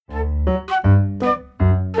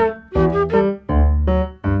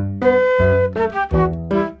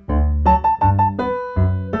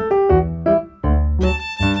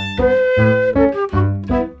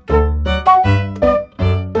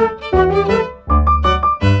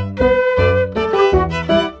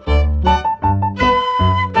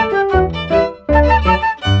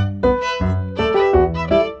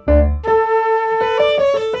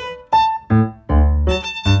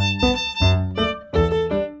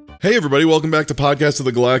Hey everybody, welcome back to Podcast of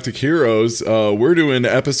the Galactic Heroes. We're doing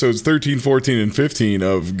episodes 13, 14, and 15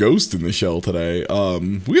 of Ghost in the Shell today.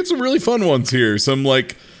 We have some really fun ones here. Some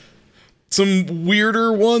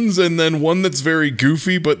weirder ones, and then one that's very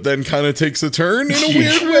goofy, but then kind of takes a turn in a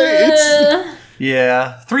weird way.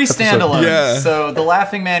 Yeah, 3 standalones. Yeah. So the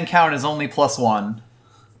Laughing Man count is only +1.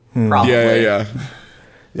 Probably. Yeah.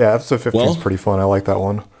 Yeah, episode 15 is pretty fun. I like that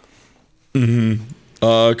one.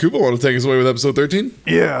 Koopa, want to take us away with episode 13?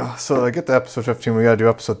 Yeah, so to get to episode 15, we got to do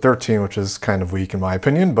episode 13, which is kind of weak in my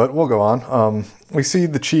opinion, but we'll go on. We see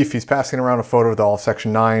the chief. He's passing around a photo of all of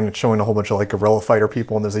Section 9. It's showing a whole bunch of guerrilla fighter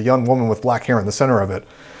people, and there's a young woman with black hair in the center of it.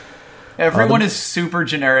 Everyone is super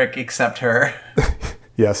generic except her.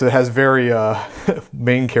 Yes, it has very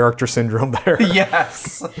main character syndrome there.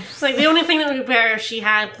 Yes. It's like the only thing that would be better if she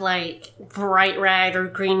had bright red or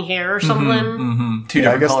green hair or something. Two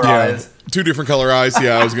different color eyes. 2 different color eyes.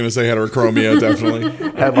 Yeah, I was going to say heterochromia, definitely.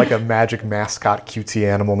 Had a magic mascot QT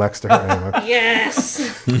animal next to her. Anyway.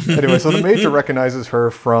 Yes. Anyway, so the Major recognizes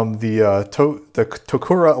her from the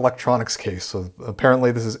Tokura Electronics case. So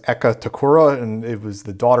apparently this is Eka Tokura, and it was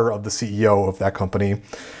the daughter of the CEO of that company.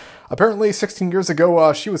 Apparently, 16 years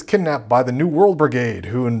ago, she was kidnapped by the New World Brigade,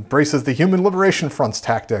 who embraces the Human Liberation Front's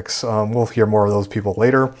tactics. We'll hear more of those people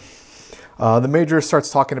later. The Major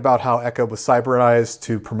starts talking about how Eka was cybernized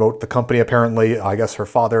to promote the company. Apparently, I guess her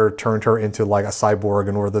father turned her into a cyborg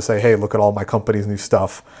in order to say, hey, look at all my company's new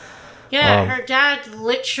stuff. Yeah, her dad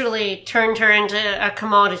literally turned her into a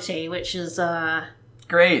commodity, which is,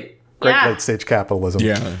 Great. Great yeah. late-stage capitalism.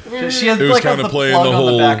 Yeah. She has It was the kinda plug playing on the the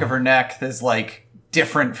whole- back of her neck that's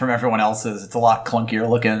different from everyone else's. It's a lot clunkier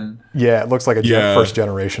looking. Yeah, it looks like a Yeah.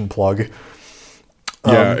 first-generation plug.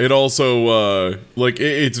 Yeah, it also,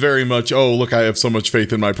 it's very much, oh, look, I have so much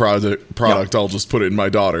faith in my product, I'll just put it in my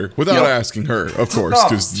daughter. Without asking her, of course. No,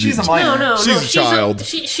 Because she's a minor. no. She's a child.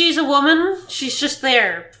 She's a woman. She's just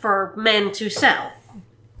there for men to sell.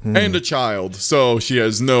 And a child, so she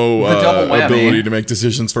has no The double whammy. ability to make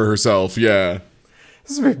decisions for herself, yeah.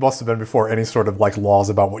 This must have been before any sort of laws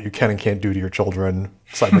about what you can and can't do to your children,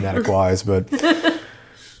 cybernetic-wise, but...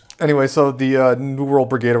 Anyway, so the New World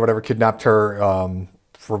Brigade or whatever kidnapped her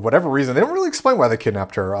for whatever reason. They don't really explain why they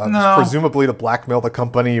kidnapped her. No. Presumably to blackmail the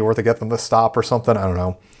company or to get them to stop or something. I don't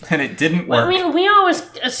know. And it didn't Well, work. I mean,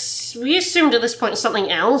 we assumed at this point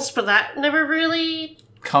something else, but that never really...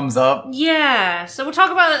 Comes up. Yeah, so we'll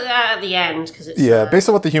talk about that at the end, because it's... Yeah, based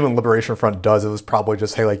on what the Human Liberation Front does, it was probably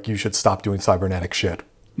just, hey, you should stop doing cybernetic shit.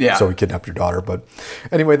 Yeah. So we kidnapped your daughter. But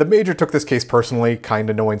anyway, the Major took this case personally,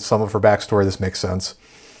 kind of knowing some of her backstory. This makes sense.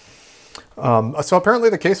 So apparently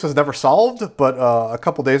the case was never solved, but a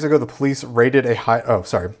couple days ago the police raided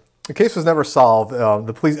the case was never solved.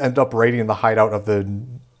 The police ended up raiding the hideout of the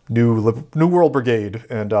New World Brigade,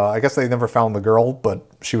 and I guess they never found the girl, but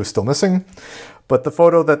she was still missing. But the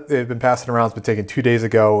photo that they've been passing around has been taken 2 days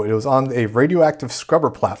ago. It was on a radioactive scrubber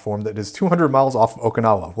platform that is 200 miles off of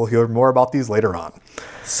Okinawa. We'll hear more about these later on.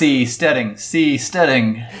 Sea steading.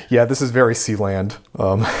 Yeah, this is very Sealand.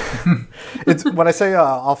 It's when I say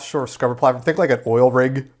offshore scrubber platform, think like an oil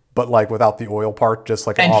rig, but without the oil part, just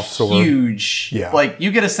an And offshore. huge. Yeah.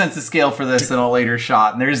 You get a sense of scale for this in a later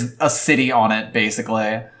shot, and there's a city on it,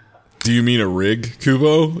 basically. Do you mean a rig,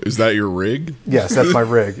 Kubo? Is that your rig? Yes, that's my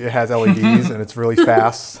rig. It has LEDs and it's really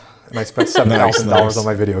fast. And I spent $7,000 Nice. on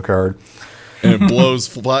my video card. And it blows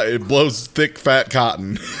thick, fat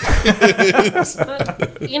cotton.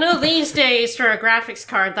 These days for a graphics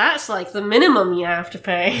card, that's the minimum you have to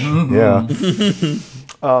pay. Yeah.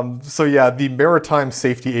 So the Maritime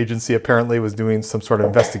Safety Agency apparently was doing some sort of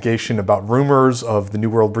investigation about rumors of the New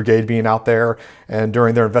World Brigade being out there. And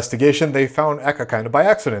during their investigation, they found Eka kind of by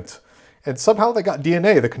accident. And somehow they got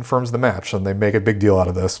DNA that confirms the match, and they make a big deal out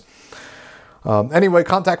of this. Anyway,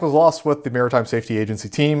 contact was lost with the Maritime Safety Agency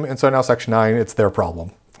team, and so now Section 9, it's their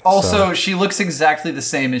problem. Also, she looks exactly the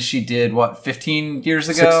same as she did, 15 years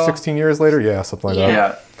ago? 16 years later? Yeah, something like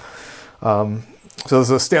that. Yeah. So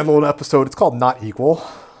this is a standalone episode. It's called Not Equal.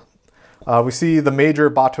 We see the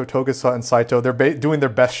Major, Bato, Togusa, and Saito. They're doing their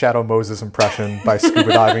best Shadow Moses impression by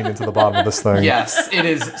scuba diving into the bottom of this thing. Yes, it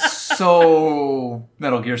is so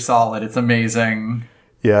Metal Gear Solid. It's amazing.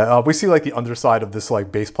 Yeah, we see the underside of this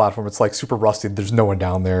base platform. It's super rusty. There's no one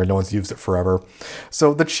down there. No one's used it forever.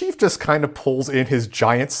 So the chief just kind of pulls in his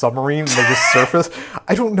giant submarine and they just surface.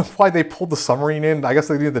 I don't know why they pulled the submarine in. I guess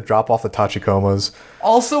they needed to drop off the Tachikomas.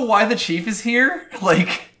 Also, why the chief is here?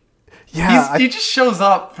 Yeah, he just shows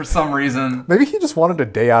up for some reason. maybe he just wanted a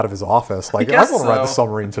day out of his office. I guess want to ride the so.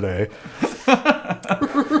 submarine today.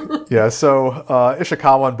 Yeah, so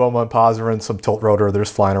Ishikawa and Boma and Paz are in some tilt rotor. They're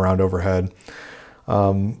just flying around overhead.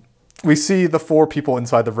 we see the 4 people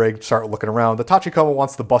inside the rig start looking around. The Tachikoma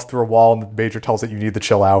wants to bust through a wall, and the Major tells it you need to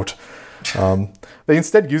chill out. They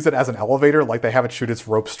instead use it as an elevator, like they have it shoot its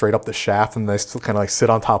rope straight up the shaft, and they still kind of like sit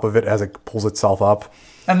on top of it as it pulls itself up.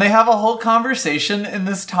 And they have a whole conversation in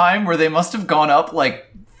this time where they must have gone up like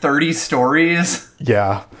 30 stories.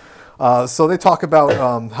 Yeah. So they talk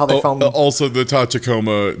about how they found... Also, the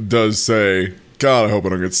Tachikoma does say, God, I hope I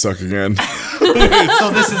don't get stuck again. So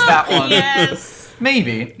this is that one. Yes.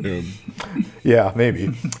 Maybe. Yeah,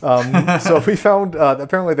 maybe. So we found,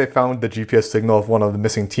 apparently they found the GPS signal of one of the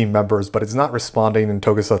missing team members, but it's not responding, and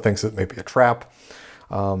Togusa thinks it may be a trap.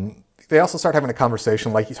 They also start having a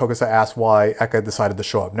conversation, like Togusa asks why Eka decided to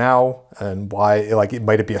show up now, and why, like, it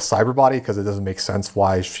might be a cyber body, because it doesn't make sense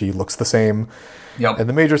why she looks the same. Yep. And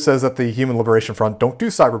the Major says that the Human Liberation Front don't do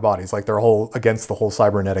cyber bodies, like they're against the whole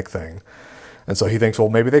cybernetic thing. And so he thinks, well,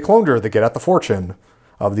 maybe they cloned her to get at the fortune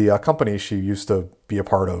of the company she used to be a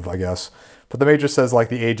part of, I guess. But the Major says, like,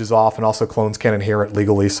 the age is off, and also clones can't inherit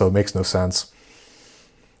legally, so it makes no sense.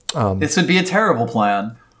 This would be a terrible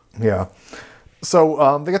plan. Yeah.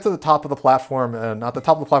 So they get to the top of the platform, and at the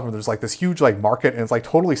top of the platform, there's, like, this huge, like, market, and it's, like,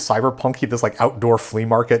 totally cyberpunky, this, like, outdoor flea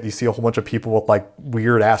market. You see a whole bunch of people with, like,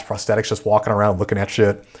 weird-ass prosthetics just walking around looking at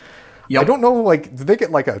shit. Yep. I don't know, like, did they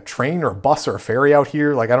get, like, a train or a bus or a ferry out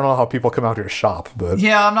here? Like, I don't know how people come out here to shop, but...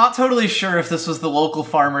 Yeah, I'm not totally sure if this was the local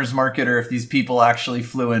farmer's market or if these people actually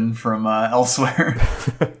flew in from elsewhere.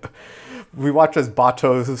 We watch as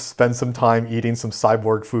Bato spends some time eating some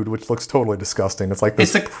cyborg food, which looks totally disgusting. It's like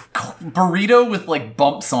this... It's a burrito with, like,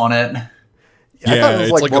 bumps on it. Yeah,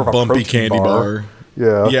 it's like more a of bumpy protein candy bar.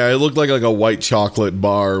 Yeah. Yeah, it looked like a white chocolate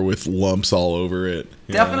bar with lumps all over it.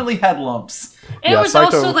 Yeah. Definitely had lumps. It Yeah, was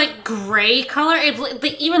Saito- also like gray color.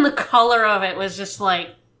 Even the color of it was just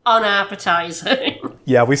like unappetizing.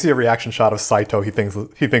 Yeah, we see a reaction shot of Saito. He thinks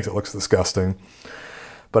it looks disgusting.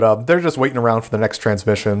 But they're just waiting around for the next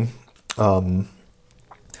transmission. Baito,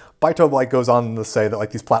 like, goes on to say that,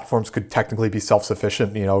 like, these platforms could technically be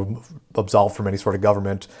self-sufficient, you know, absolved from any sort of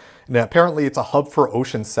government. And apparently it's a hub for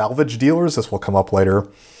ocean salvage dealers. This will come up later.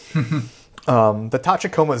 The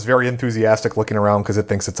Tachikoma is very enthusiastic looking around because it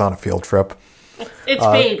thinks it's on a field trip. It's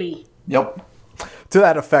baby. Yep. To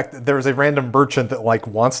that effect, there's a random merchant that, like,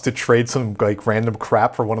 wants to trade some, like, random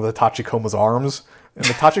crap for one of the Tachikoma's arms. And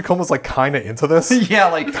the Tachikoma's, like, kind of into this. Yeah,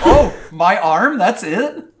 like, oh, my arm? That's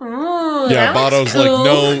it? Ooh, Yeah, that looks Bato's cool. like,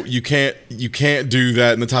 no, you can't do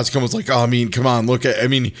that. And the Tachikoma's like, oh, I mean, come on,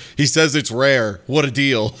 he says it's rare. What a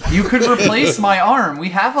deal. You could replace my arm. We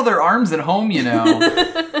have other arms at home, you know.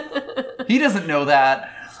 He doesn't know that.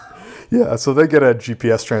 Yeah, so they get a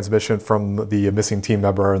GPS transmission from the missing team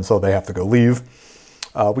member, and so they have to go leave.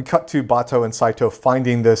 We cut to Bato and Saito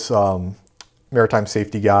finding this maritime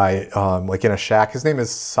safety guy, like, in a shack. His name is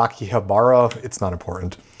Sakihabara. It's not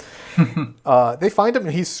important. They find him,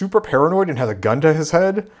 and he's super paranoid and has a gun to his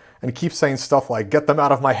head, and he keeps saying stuff like, get them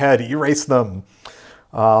out of my head, erase them.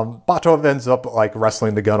 Bato ends up, like,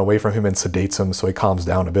 wrestling the gun away from him and sedates him, so he calms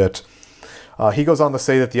down a bit. He goes on to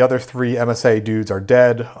say that the other 3 MSA dudes are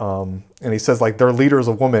dead, and he says, like, their leader is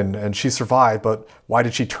a woman, and she survived, but why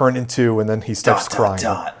did she turn into... And then he starts crying.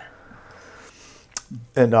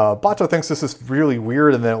 And Bato thinks this is really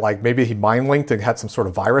weird, and then, like, maybe he mind-linked and had some sort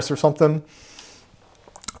of virus or something.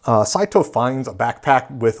 Saito finds a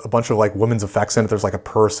backpack with a bunch of, like, women's effects in it. There's, like, a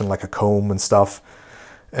purse and, like, a comb and stuff.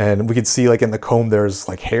 And we can see, like, in the comb there's,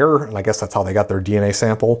 like, hair, and I guess that's how they got their DNA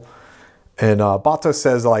sample. And Bato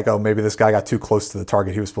says, like, oh, maybe this guy got too close to the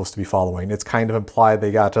target he was supposed to be following. It's kind of implied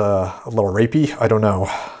they got a little rapey. I don't know.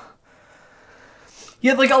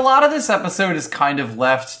 Yeah, like, a lot of this episode is kind of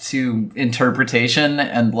left to interpretation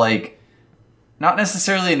and, like, not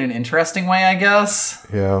necessarily in an interesting way, I guess.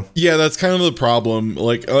 Yeah. Yeah, that's kind of the problem.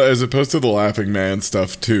 Like, as opposed to the Laughing Man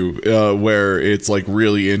stuff, too, where it's, like,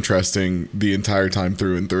 really interesting the entire time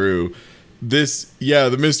through and through.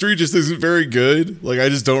 The mystery just isn't very good. Like, I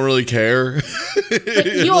just don't really care. But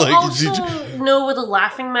you Like, also know with the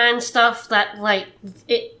Laughing Man stuff that, like,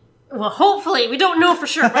 it... Well, hopefully, we don't know for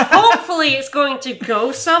sure, but hopefully it's going to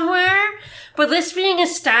go somewhere. But this being a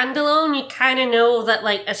standalone, you kind of know that,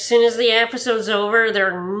 like, as soon as the episode's over,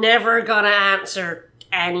 they're never gonna answer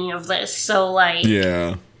any of this. So, like...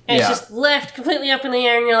 Yeah. And it's just left completely up in the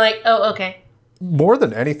air, and you're like, oh, okay. More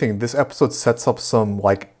than anything, this episode sets up some,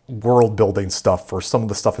 like, world-building stuff for some of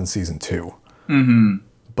the stuff in Season 2. Mm-hmm.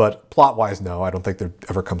 But plot-wise, no, I don't think that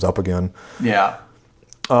ever comes up again. Yeah.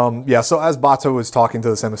 So as Bato is talking to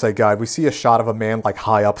this MSA guy, we see a shot of a man, like,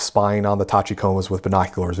 high up spying on the Tachikomas with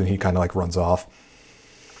binoculars, and he kind of, like, runs off.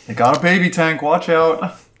 They got a baby tank, watch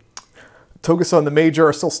out. Togusa and the Major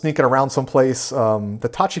are still sneaking around someplace. The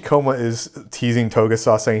Tachikoma is teasing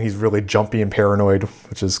Togusa, saying he's really jumpy and paranoid,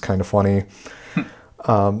 which is kind of funny.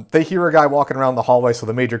 They hear a guy walking around the hallway, so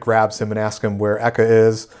the Major grabs him and asks him where Eka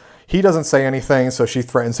is. He doesn't say anything, so she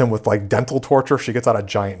threatens him with like dental torture. She gets out a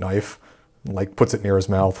giant knife and like puts it near his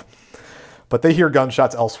mouth. But they hear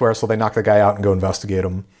gunshots elsewhere, so they knock the guy out and go investigate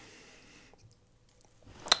him.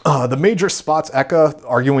 The Major spots Eka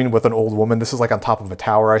arguing with an old woman. This is like on top of a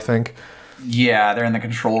tower, I think. Yeah, they're in the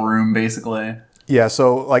control room, basically. Yeah,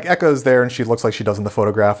 so like Eka is there and she looks like she does in the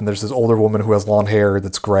photograph, and there's this older woman who has long hair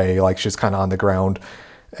that's gray, like she's kind of on the ground.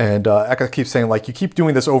 And Eka keeps saying, like, you keep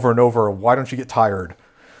doing this over and over, why don't you get tired?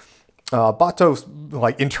 Bato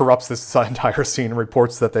like interrupts this entire scene and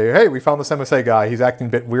reports that hey, we found this MSA guy, he's acting a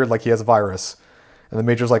bit weird like he has a virus. And the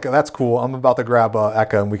Major's like, that's cool, I'm about to grab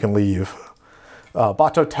Eka and we can leave.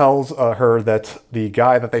 Bato tells her that the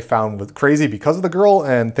guy that they found was crazy because of the girl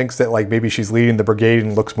and thinks that like maybe she's leading the brigade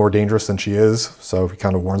and looks more dangerous than she is. So he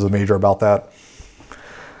kind of warns the Major about that.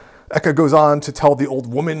 Eka goes on to tell the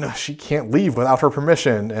old woman she can't leave without her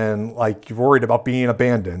permission and like you're worried about being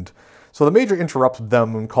abandoned. So the Major interrupts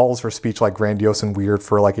them and calls her speech like grandiose and weird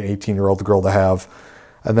for like an 18-year-old girl to have.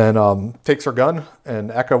 And then takes her gun,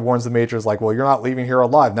 and Eka warns the Major, is like, well, you're not leaving here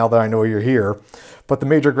alive now that I know you're here. But the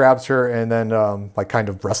Major grabs her and then like kind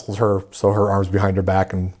of wrestles her, so her arm's behind her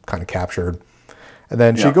back and kind of captured. And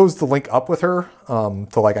then she goes to link up with her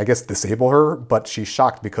to like, I guess, disable her, but she's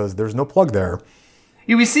shocked because there's no plug there.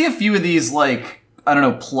 Yeah, we see a few of these, like, I don't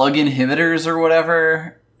know, plug inhibitors or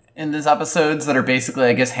whatever in these episodes that are basically,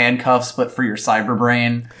 I guess, handcuffs, but for your cyber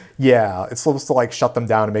brain. Yeah, it's supposed to like shut them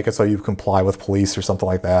down and make it so you comply with police or something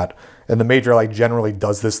like that. And the Major like generally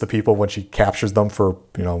does this to people when she captures them for,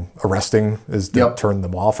 you know, arresting, is to turn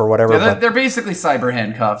them off or whatever. Yeah, they're basically cyber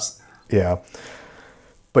handcuffs. Yeah.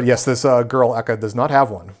 But yes, this girl, Eka, does not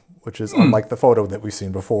have one, which is unlike the photo that we've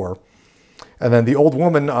seen before. And then the old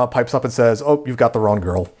woman pipes up and says, oh, you've got the wrong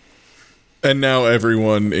girl. And now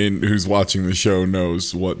everyone who's watching the show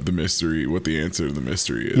knows what the answer to the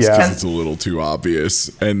mystery is. Yeah. Because it's a little too obvious.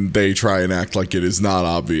 And they try and act like it is not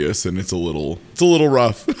obvious, and it's a little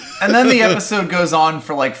rough. And then the episode goes on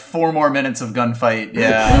for like 4 more minutes of gunfight.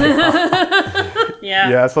 Yeah.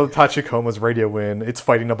 Yeah, so the Tachikoma's radio in. It's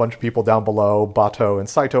fighting a bunch of people down below. Bato and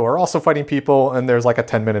Saito are also fighting people, and there's like a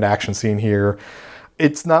 10-minute action scene here.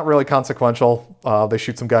 It's not really consequential. They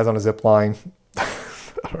shoot some guys on a zip line.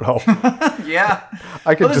 I don't know. Yeah.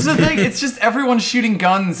 This is the thing. It's just everyone shooting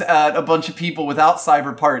guns at a bunch of people without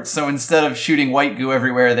cyber parts. So instead of shooting white goo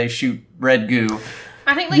everywhere, they shoot red goo.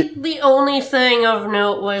 I think like the only thing of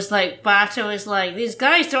note was like Bato is like, these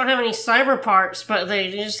guys don't have any cyber parts, but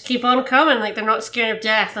they just keep on coming. Like they're not scared of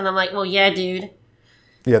death. And I'm like, well, yeah, dude.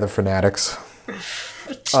 Yeah, they're fanatics.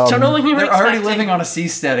 Don't know when you were They're already living on a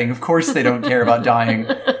seasteading. Of course they don't care about dying.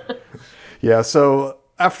 Yeah, so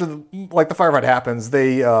after the firefight happens,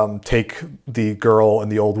 they take the girl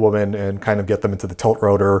and the old woman and kind of get them into the tilt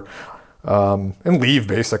rotor and leave,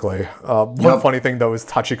 basically. One funny thing, though, is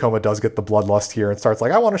Tachikoma does get the bloodlust here and starts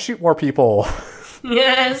like, I want to shoot more people.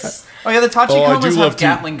 Yes. Oh, yeah, the Tachikomas have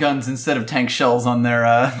Gatling guns instead of tank shells on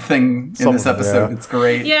their thing in this episode. Yeah. It's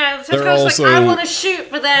great. Yeah, the Tachikoma's like, I want to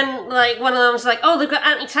shoot, but then like one of them's like, oh, they've got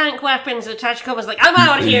anti-tank weapons, and the Tachikoma's like, I'm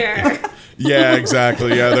out of here. Yeah,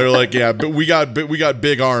 exactly. Yeah, they're like, yeah, but we got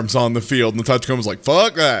big arms on the field, and the Tachikoma's like,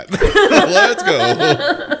 fuck that. Let's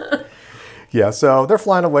go. Yeah, so they're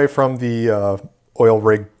flying away from the oil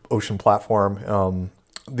rig ocean platform.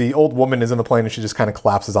 The old woman is in the plane, and she just kind of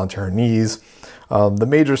collapses onto her knees. The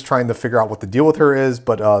Major's trying to figure out what the deal with her is,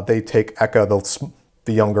 but they take Eka,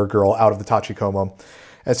 the younger girl, out of the Tachikoma.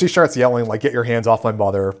 And she starts yelling, like, get your hands off my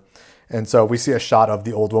mother. And so we see a shot of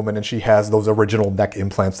the old woman, and she has those original neck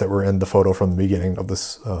implants that were in the photo from the beginning of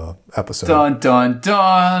this episode. Dun, dun,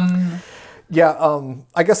 dun. Yeah,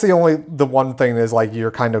 I guess the one thing is, like,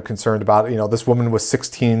 you're kind of concerned about, you know, this woman was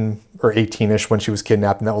 16 or 18-ish when she was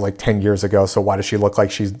kidnapped, and that was like 10 years ago, so why does she look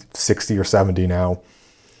like she's 60 or 70 now?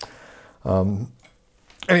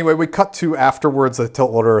 Anyway, we cut to afterwards. The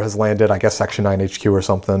tilt loader has landed, I guess Section 9 HQ or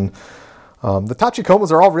something. The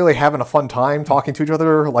Tachikomas are all really having a fun time talking to each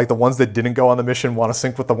other. Like, the ones that didn't go on the mission want to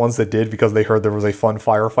sync with the ones that did because they heard there was a fun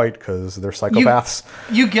firefight because they're psychopaths.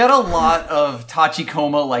 You get a lot of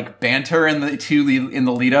Tachikoma like banter in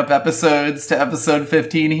the lead up episodes to episode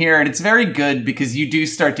 15 here, and it's very good because you do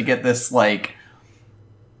start to get this like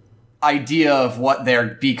idea of what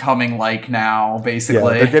they're becoming like now,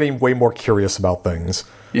 basically. Yeah, they're getting way more curious about things.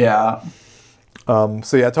 Yeah.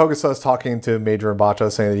 Togusa is talking to Major and Bato,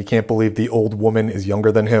 saying that he can't believe the old woman is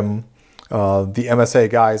younger than him. The MSA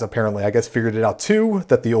guys apparently, I guess, figured it out too,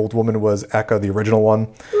 that the old woman was Eka, the original one.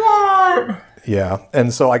 Yeah,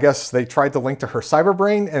 and so I guess they tried to link to her cyber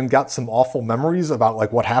brain and got some awful memories about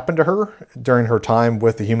like what happened to her during her time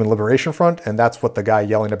with the Human Liberation Front, and that's what the guy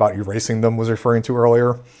yelling about erasing them was referring to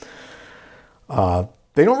earlier.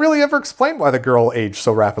 They don't really ever explain why the girl aged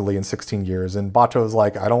so rapidly in 16 years, and Bato's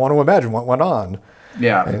like, I don't want to imagine what went on.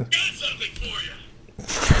 Yeah. And,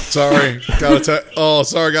 Sorry,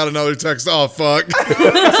 got another text. Oh fuck.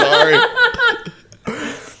 Sorry.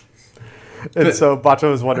 and so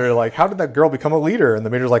Bato was wondering, like, how did that girl become a leader? And the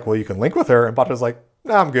Major's like, well, you can link with her. And Bato's like,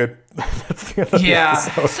 nah, I'm good. That's the end of the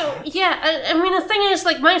episode. So, yeah, I mean, the thing is,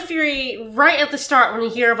 like, my theory right at the start when you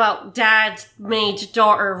hear about dad made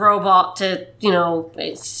daughter robot to, you know,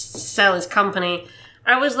 sell his company,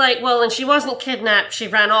 I was like, well, and she wasn't kidnapped, she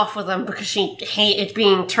ran off with him because she hated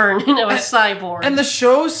being turned into a cyborg. And the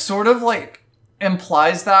show sort of, like,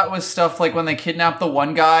 implies that with stuff like when they kidnap the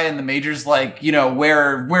one guy and the Major's like, you know,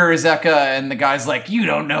 where is Eka? And the guy's like, you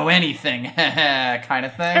don't know anything, kind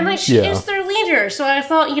of thing. And like, she is their leader, so I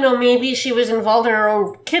thought, you know, maybe she was involved in her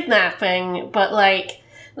own kidnapping, but like,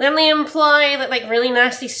 then they imply that like really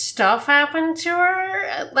nasty stuff happened to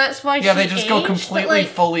her. That's why they just go completely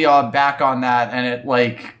fully back on that, and it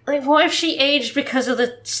like what if she aged because of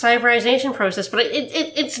the cyberization process? But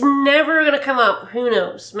it's never gonna come up. Who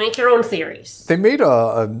knows? Make your own theories. They made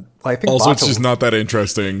I think also Bato, it's just not that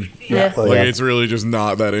interesting. Yeah. Like it's really just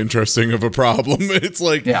not that interesting of a problem. It's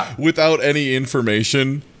like without any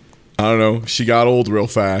information, I don't know. She got old real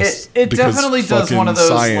fast. It definitely does one of those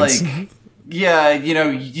science. like. Yeah, you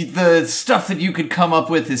know, the stuff that you could come up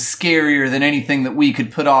with is scarier than anything that we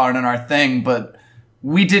could put on in our thing, but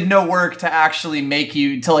we did no work to actually make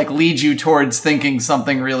you, to like lead you towards thinking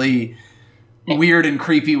something really weird and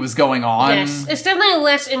creepy was going on. Yes, it's definitely a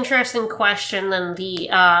less interesting question than the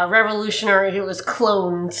revolutionary who was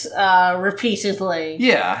cloned repeatedly.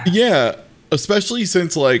 Yeah. Yeah, especially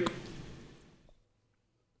since like,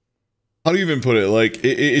 how do you even put it? Like,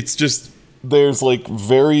 it's just, there's like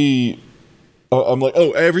very... I'm like,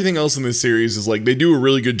 everything else in this series is like, they do a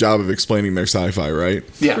really good job of explaining their sci-fi, right?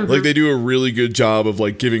 Yeah. Like, they do a really good job of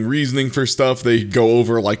like giving reasoning for stuff. They go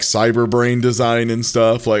over like cyber brain design and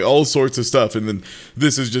stuff, like all sorts of stuff. And then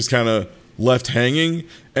this is just kind of left hanging,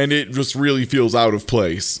 and it just really feels out of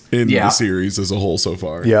place in the series as a whole so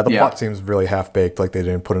far. Yeah, the plot seems really half-baked, like they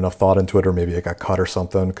didn't put enough thought into it, or maybe it got cut or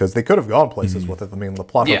something, because they could have gone places with it. I mean, the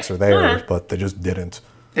plot hooks are there, but they just didn't.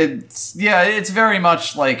 It's very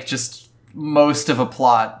much like just most of a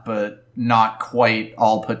plot, but not quite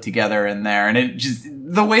all put together in there. And it just,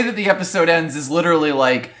 the way that the episode ends is literally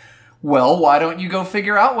like, well, why don't you go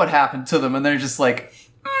figure out what happened to them? And they're just like,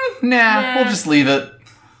 nah, we'll just leave it.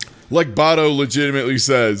 Like Bato legitimately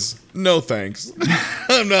says, no thanks.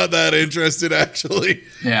 I'm not that interested, actually.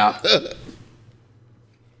 Yeah.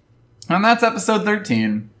 And that's episode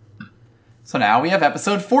 13. So now we have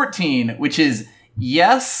episode 14, which is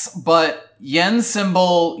yes, but yen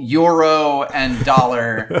symbol, euro, and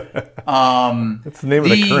dollar. It's the name of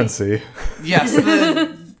the currency. Yes,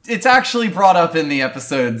 it's actually brought up in the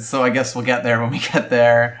episode, so I guess we'll get there when we get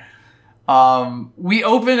there. We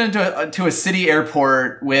open into a city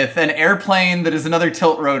airport with an airplane that is another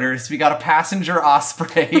tilt rotor, so we got a passenger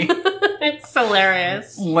Osprey. It's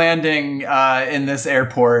hilarious. Landing in this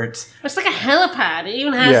airport. It's like a helipad. It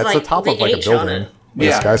even has it's the top of like a building.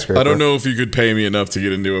 Skyscraper. I don't know if you could pay me enough to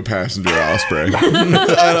get into a passenger Osprey. I don't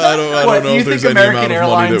know if there's any American amount of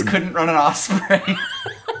Airlines money that couldn't run an Osprey?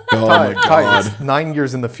 Oh my god! It's 9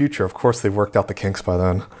 years in the future. Of course, they've worked out the kinks by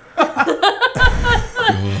then.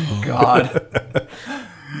 God.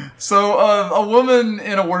 So a woman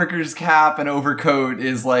in a worker's cap and overcoat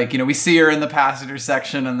is like, you know, we see her in the passenger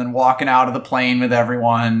section and then walking out of the plane with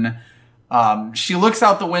everyone. She looks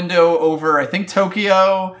out the window over, I think,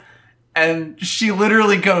 Tokyo. And she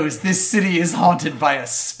literally goes, this city is haunted by a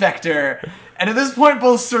specter. And at this point,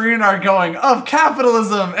 both Serena and I are going, of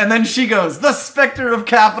capitalism. And then she goes, the specter of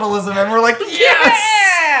capitalism. And we're like,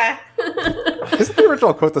 yes! Yeah! Isn't the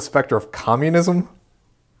original quote the specter of communism?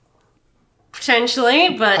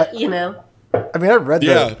 Potentially, but, you know. I mean, I read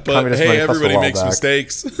that. But hey, everybody makes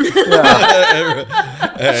mistakes. Hey,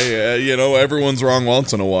 you know, everyone's wrong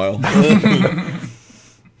once in a while.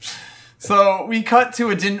 So we cut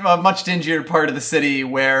to a much dingier part of the city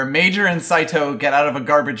where Major and Saito get out of a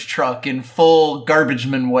garbage truck in full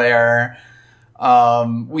garbageman wear.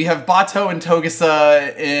 We have Bato and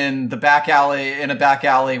Togasa in a back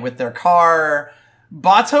alley with their car.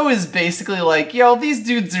 Bato is basically like, yo, these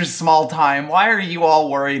dudes are small time. Why are you all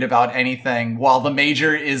worried about anything? While the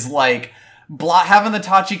Major is like having the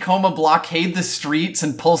Tachikoma blockade the streets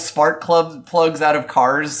and pull spark plugs out of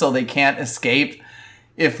cars so they can't escape.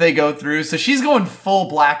 if they go through. So she's going full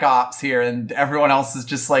Black Ops here, and everyone else is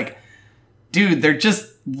just like, dude, they're just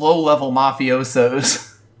low-level mafiosos.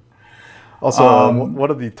 Also, one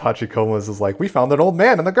of the Tachikomas is like, we found an old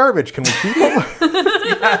man in the garbage. Can we keep him?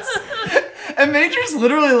 Yes. And Major's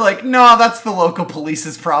literally like, no, that's the local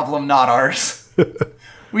police's problem, not ours.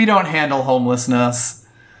 We don't handle homelessness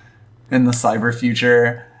in the cyber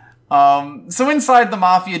future. So inside, the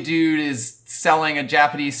mafia dude is selling a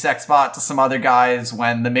Japanese sex bot to some other guys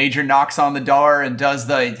when the Major knocks on the door and does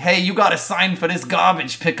the, hey, you got to sign for this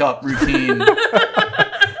garbage pickup routine.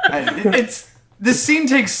 This scene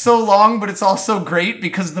takes so long, but it's also great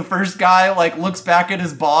because the first guy like looks back at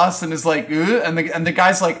his boss and is like, ugh, and the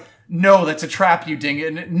guy's like, no, that's a trap, you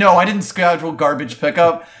ding. No, I didn't schedule garbage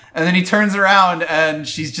pickup. And then he turns around and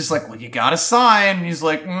she's just like, well, you gotta sign. And he's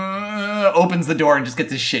like, opens the door and just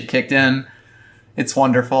gets his shit kicked in. It's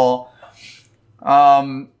wonderful.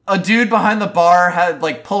 A dude behind the bar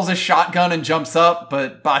pulls a shotgun and jumps up,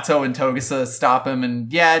 but Bato and Togusa stop him.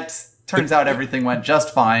 And yeah, turns out everything went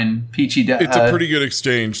just fine. Peachy. It's a pretty good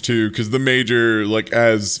exchange too, because the Major, like,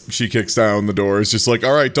 as she kicks down the door, is just like,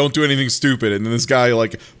 "All right, don't do anything stupid." And then this guy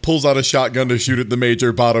like pulls out a shotgun to shoot at the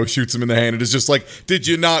Major. Bato shoots him in the hand, and is just like, "Did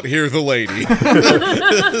you not hear the lady?"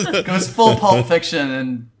 Goes full Pulp Fiction,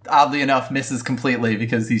 and oddly enough, misses completely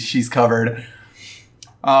because she's covered.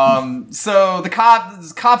 So the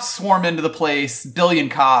cops swarm into the place. Billion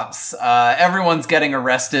cops. Everyone's getting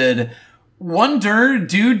arrested. One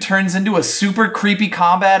dude turns into a super creepy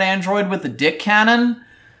combat android with a dick cannon.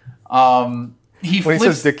 When he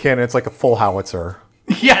says dick cannon, it's like a full howitzer.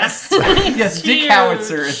 Yes. Yes, dick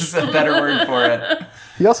howitzer is a better word for it.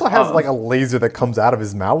 He also has like a laser that comes out of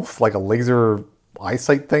his mouth, like a laser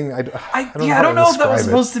eyesight thing. I don't know if that was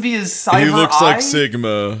supposed to be his cyber He looks eye. like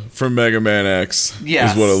Sigma from Mega Man X.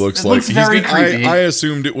 Yes. Is what it looks It like. looks very creepy. I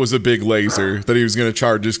assumed it was a big laser, that he was going to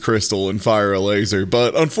charge his crystal and fire a laser,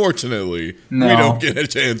 but unfortunately, No. we don't get a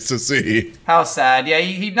chance to see. How sad. Yeah,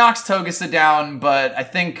 he knocks Togusa down, but I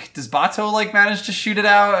think, does Bato like manage to shoot it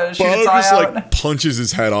out? Shoot its Bato eye just out? like punches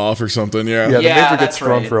his head off or something, Yeah, the Yeah, Major that's gets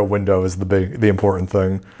thrown right. through a window is the important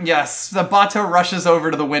thing. Yes, the Bato rushes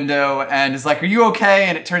over to the window and is like, "Are you okay?"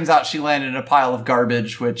 And it turns out she landed in a pile of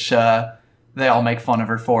garbage, which they all make fun of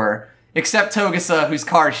her for. Except Togusa, whose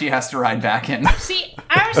car she has to ride back in. See,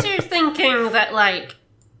 I was here thinking that, like,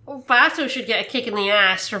 Bato should get a kick in the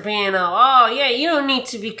ass for being, you don't need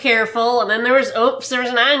to be careful. And then there was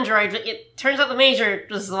an android, but it turns out the Major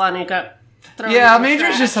was the one who got thrown Yeah, in the Major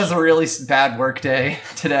trash. just has a really bad work day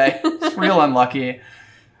today. It's real unlucky.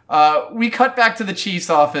 We cut back to the chief's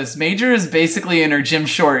office. Major is basically in her gym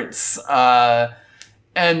shorts.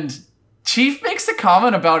 And Chief makes a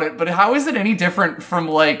comment about it, but how is it any different from,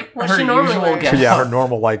 like, What her she normally usual wears. getup? Yeah, her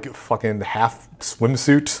normal like fucking half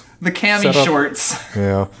swimsuit. The cami setup. shorts.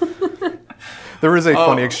 Yeah. There is a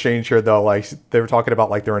funny exchange here, though. Like, they were talking about,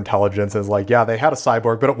 like, their intelligence. And it's like, yeah, they had a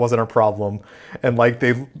cyborg, but it wasn't a problem. And, like,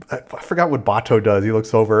 I forgot what Bato does. He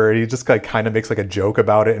looks over and he just, like, kind of makes, like, a joke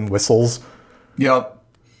about it and whistles. Yep.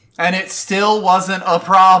 And it still wasn't a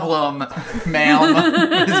problem,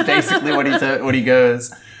 ma'am, is basically what he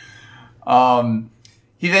goes.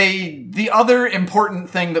 The other important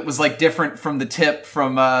thing that was like different from the tip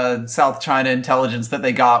from South China intelligence that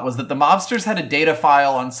they got was that the mobsters had a data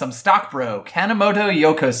file on some stock bro, Kanemoto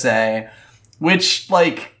Yokosei, which,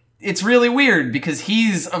 like, it's really weird because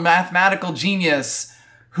he's a mathematical genius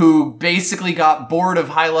who basically got bored of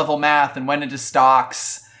high-level math and went into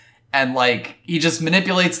stocks. And, like, he just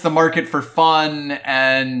manipulates the market for fun,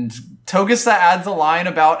 and Togusa adds a line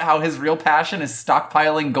about how his real passion is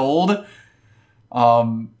stockpiling gold.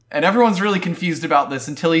 And everyone's really confused about this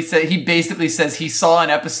until he basically says he saw an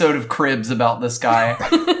episode of Cribs about this guy.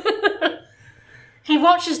 He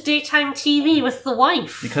watches daytime TV with the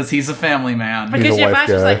wife. Because he's a family man. Because a your wife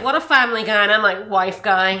master's guy. like, what a family guy, and I'm like, wife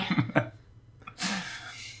guy.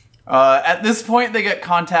 At this point, they get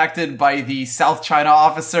contacted by the South China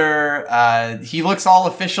officer. He looks all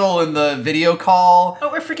official in the video call.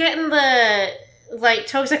 But we're forgetting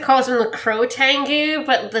Togusa calls him the Crow Tengu,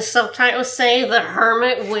 but the subtitles say the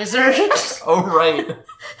Hermit Wizard. Oh, right.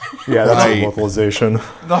 Yeah, that's Right. a localization.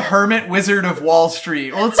 The Hermit Wizard of Wall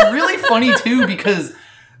Street. Well, it's really funny, too, because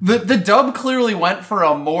the dub clearly went for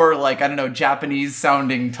a more, like, I don't know,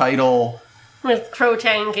 Japanese-sounding title. With Crow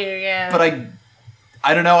Tengu, yeah. But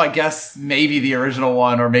I don't know, I guess maybe the original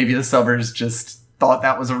one, or maybe the subbers just thought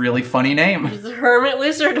that was a really funny name. The Hermit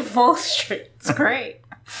Wizard of Wall Street. It's great.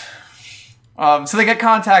 So they get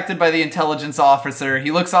contacted by the intelligence officer.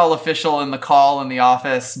 He looks all official in the call in the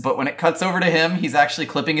office, but when it cuts over to him, he's actually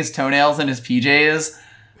clipping his toenails in his PJs.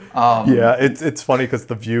 Yeah, it's funny because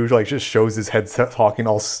the view like just shows his head talking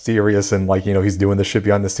all serious and like he's doing this shit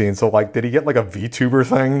behind the scenes. So like, did he get like a VTuber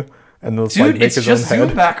thing and then Dude, like make it's his just own head?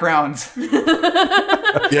 Zoom backgrounds.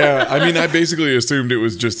 Yeah, I mean, I basically assumed it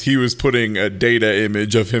was just he was putting a data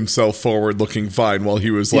image of himself forward looking fine while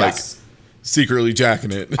he was like secretly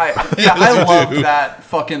jacking it. I love that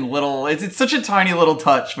fucking little. It's such a tiny little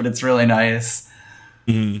touch, but it's really nice.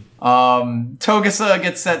 Togusa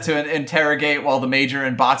gets set to interrogate while the Major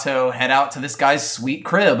and Bato head out to this guy's sweet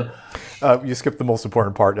crib. You skipped the most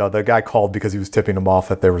important part. The guy called because he was tipping him off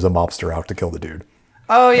that there was a mobster out to kill the dude.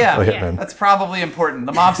 Oh yeah, A hitman. that's probably important.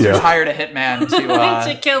 The mobsters hired a hitman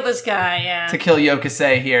To kill this guy, yeah. to kill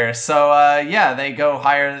Yokusei here. So they go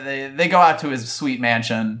they go out to his sweet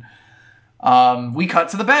mansion. We cut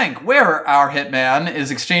to the bank where our hitman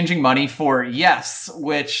is exchanging money for yes,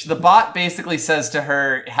 which the bot basically says to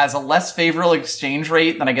her has a less favorable exchange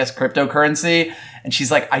rate than I guess cryptocurrency. And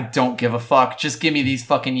she's like, I don't give a fuck. Just give me these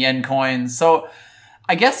fucking yen coins. So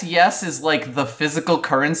I guess yes is like the physical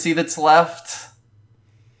currency that's left.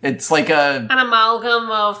 It's like an amalgam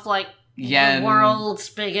of like yen, the world's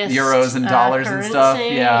biggest euros and dollars and stuff.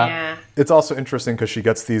 currency. Yeah. It's also interesting because she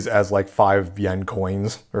gets these as like 5 yen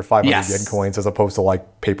coins or 500 yen coins as opposed to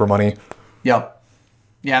like paper money. Yep.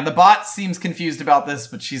 Yeah, and the bot seems confused about this,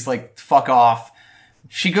 but she's like, fuck off.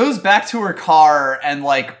 She goes back to her car and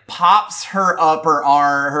like pops her upper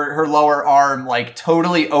arm, her lower arm, like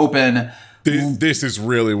totally open. This is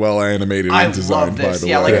really well animated and designed, by the way.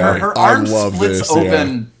 Yeah, like her arm splits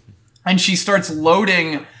open and she starts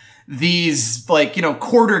loading these like,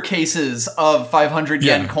 quarter cases of 500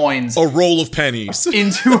 yen coins. A roll of pennies.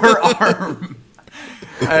 Into her arm.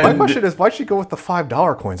 My question is, why'd she go with the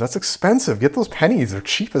 $5 coins? That's expensive. Get those pennies. They're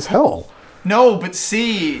cheap as hell. No, but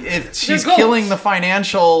see, if she's killing the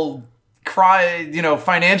financial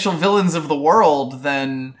villains of the world,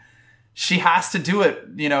 then she has to do it,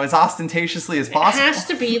 as ostentatiously as possible. It has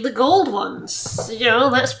to be the gold ones.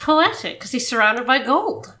 That's poetic because he's surrounded by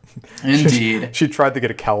gold. Indeed. She tried to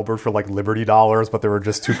get a caliber for like Liberty dollars, but they were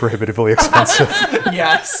just too prohibitively expensive.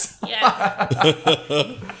 Yes. Yeah.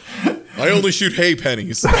 I only shoot hay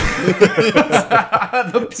pennies.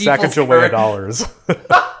 Sacagawea dollars.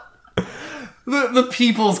 the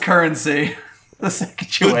people's currency. The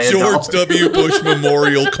Sacagawea The George W. Bush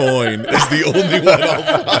Memorial Coin is the only one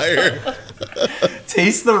I'll fire.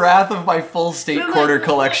 Taste the wrath of my full state quarter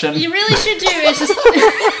collection. You really should do is just...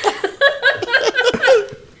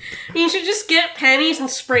 You should just get pennies and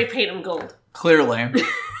spray paint them gold. Clearly.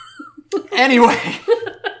 Anyway.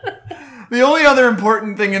 The only other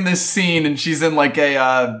important thing in this scene, and she's in like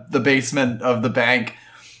the basement of the bank,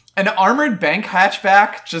 an armored bank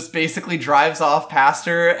hatchback just basically drives off past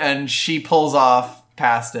her and she pulls off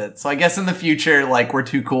past it. So I guess in the future, like, we're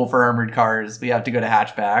too cool for armored cars. We have to go to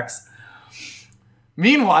hatchbacks.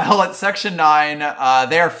 Meanwhile, at Section 9,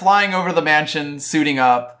 they are flying over the mansion, suiting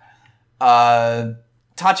up.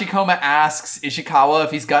 Tachikoma asks Ishikawa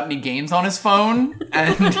if he's got any games on his phone,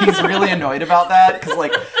 and he's really annoyed about that, because,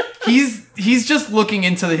 like, he's just looking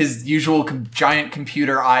into his usual giant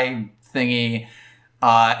computer eye thingy,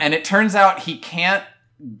 and it turns out he can't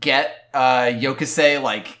get Yokusei,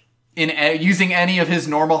 like, using any of his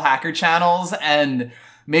normal hacker channels, and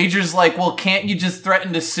Major's like, well, can't you just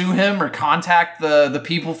threaten to sue him or contact the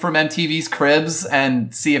people from MTV's Cribs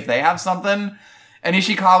and see if they have something? And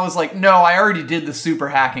Ishikawa's like, no, I already did the super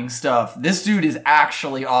hacking stuff. This dude is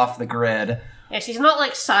actually off the grid. Yes, he's not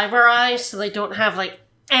like cyberized, so they don't have like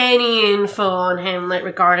any info on him, like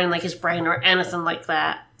regarding like his brain or anything like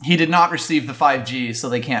that. He did not receive the 5G, so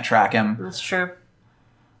they can't track him. That's true.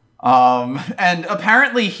 And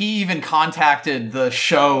apparently he even contacted the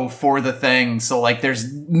show for the thing, so like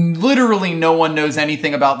there's literally no one knows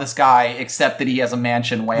anything about this guy except that he has a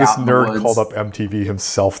mansion way out in the woods. This nerd called up MTV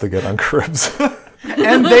himself to get on Cribs.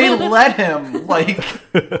 And they let him, like...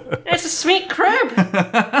 It's a sweet crib!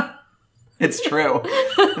 It's true.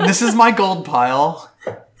 And this is my gold pile.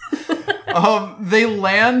 They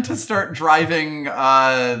land to start driving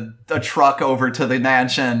a truck over to the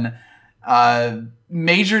mansion.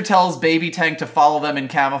 Major tells Baby Tank to follow them in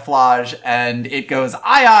camouflage, and it goes,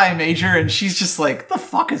 aye, aye, Major, and she's just like, the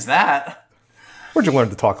fuck is that? Where'd you learn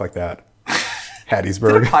to talk like that? Did a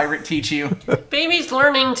Hattiesburg. pirate teach you? Baby's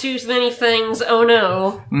learning too many things, oh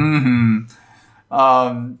no.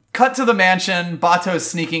 Cut to the mansion, Bato's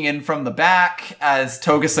sneaking in from the back, as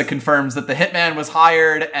Togusa confirms that the hitman was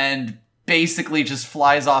hired, and basically just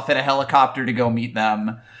flies off in a helicopter to go meet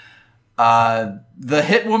them. The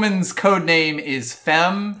hit woman's code name is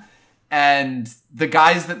Femme, and the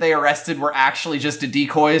guys that they arrested were actually just a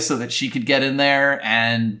decoy so that she could get in there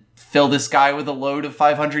and fill this guy with a load of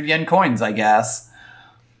 500 yen coins, I guess.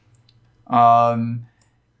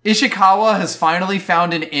 Ishikawa has finally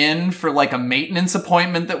found an inn for like a maintenance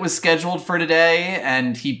appointment that was scheduled for today,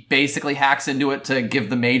 and he basically hacks into it to give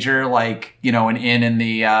the major like, you know, an inn in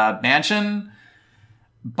the mansion.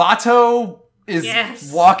 Bato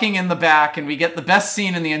is walking in the back, and we get the best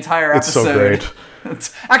scene in the entire episode. It's so great.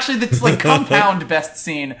 It's actually the like compound best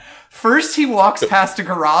scene. First, he walks past a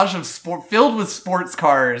garage of filled with sports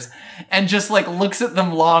cars and just like looks at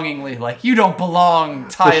them longingly, like you don't belong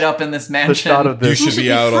tied up in this mansion. The shot of this, you should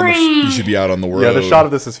be out on the road. Yeah, the shot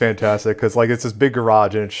of this is fantastic because like it's this big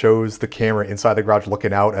garage and it shows the camera inside the garage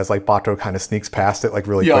looking out as like Bato kind of sneaks past it like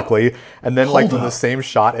really quickly, and then like from the same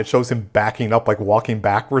shot it shows him backing up, like walking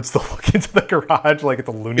backwards to look into the garage like it's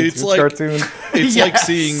a Looney Tunes cartoon. It's like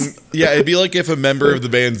seeing, it'd be like if a member of the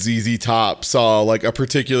band ZZ Top saw like a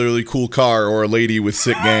particularly cool car or a lady with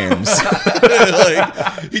sick games.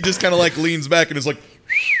 Like he just kind of like leans back and is like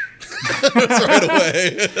it's right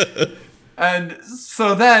away. And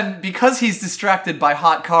so then, because he's distracted by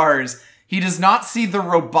hot cars, he does not see the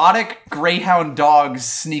robotic Greyhound dogs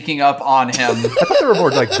sneaking up on him. I thought they were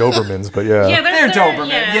more like Dobermans, but yeah. Yeah, They're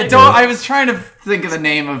Dobermans. Yeah. I was trying to think of the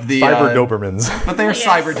name of the Cyber Dobermans. but they are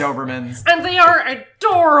Cyber Dobermans. And they are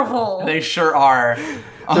adorable. They sure are.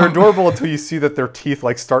 They're adorable until you see that their teeth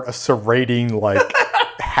like start a serrating like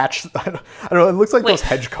hatch. I don't know. It looks like those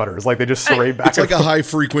hedge cutters. Like they just serrate back. It's like a high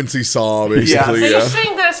frequency saw, basically. Are you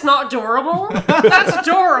saying that's not adorable? That's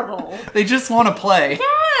adorable. They just want to play.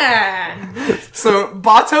 Yeah. So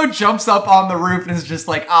Bato jumps up on the roof and is just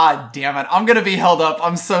like, damn it, I'm gonna be held up.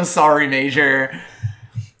 I'm so sorry, Major.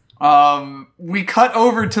 We cut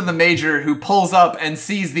over to the Major, who pulls up and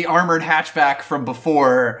sees the armored hatchback from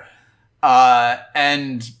before,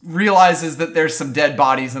 and realizes that there's some dead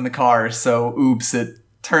bodies in the car. So, oops, it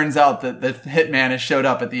turns out that the hitman has showed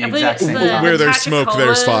up at the exact same time. Where there's smoke,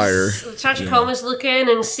 there's fire. The Tachikomas look in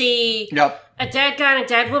and see a dead guy and a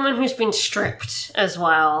dead woman who's been stripped as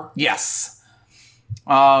well. Yes.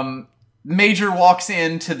 Major walks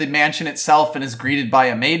into the mansion itself and is greeted by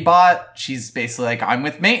a maidbot. She's basically like, I'm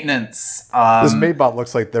with maintenance. This maidbot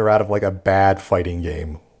looks like they're out of like a bad fighting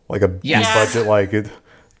game. Like a B-budget, like it.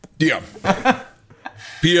 Yeah.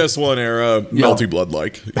 PS1 era, Melty Blood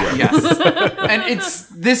like. Yeah. Yes. And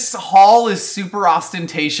this hall is super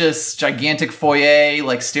ostentatious, gigantic foyer,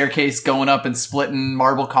 like staircase going up and splitting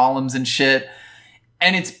marble columns and shit.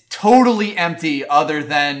 And it's totally empty other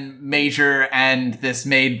than Major and this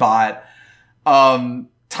maidbot.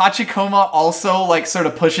 Tachikoma also like sort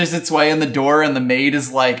of pushes its way in the door, and the maid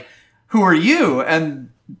is like, "Who are you?"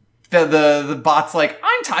 And the bot's like,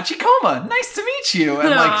 "I'm Tachikoma. Nice to meet you."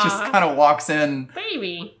 And like just kind of walks in,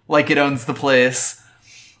 baby, like it owns the place.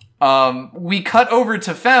 We cut over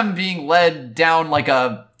to Femme being led down like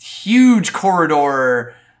a huge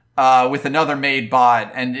corridor with another maid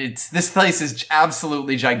bot, and this place is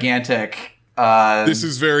absolutely gigantic. This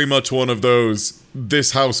is very much one of those,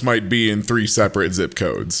 this house might be in 3 separate zip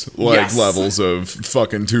codes, like levels of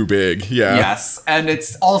fucking too big. Yeah. Yes. And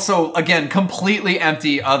it's also, again, completely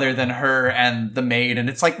empty other than her and the maid. And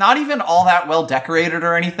it's like not even all that well decorated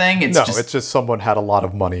or anything. It's just someone had a lot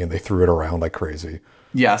of money and they threw it around like crazy.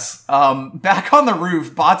 Yes. Back on the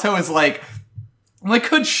roof, Bato is like, well, I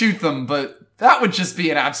could shoot them, but that would just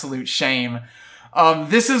be an absolute shame.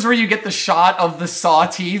 This is where you get the shot of the saw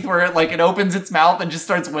teeth where it opens its mouth and just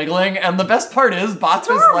starts wiggling. And the best part is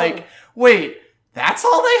Bato's like, wait, that's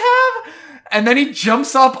all they have? And then he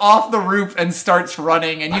jumps up off the roof and starts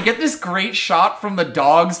running. And you get this great shot from the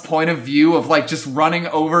dog's point of view of like just running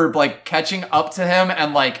over, like catching up to him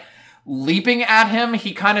and like leaping at him.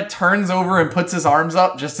 He kind of turns over and puts his arms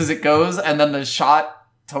up just as it goes. And then the shot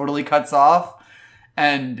totally cuts off.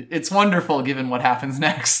 And it's wonderful given what happens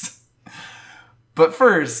next. But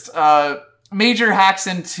first, Major hacks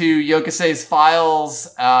into Yokusei's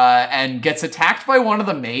files and gets attacked by one of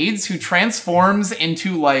the maids who transforms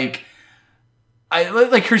into like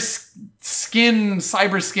her skin,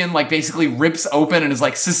 cyber skin, like basically rips open and is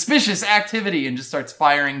like suspicious activity and just starts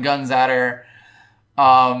firing guns at her.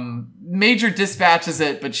 Major dispatches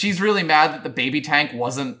it, but she's really mad that the baby tank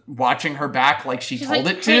wasn't watching her back like she's told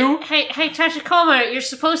it to. Hey, Tachikoma, you're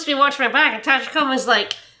supposed to be watching my back. And Tachikoma's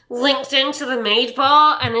like linked into the maid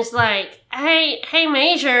bot and is like, hey,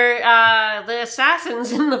 Major, the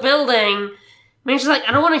assassin's in the building. Major's like,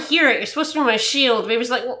 I don't want to hear it. You're supposed to be my shield. Baby's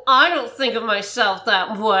like, well, I don't think of myself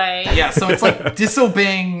that way. Yeah, so it's like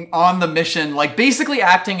disobeying on the mission, like basically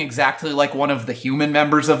acting exactly like one of the human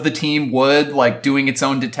members of the team would, like doing its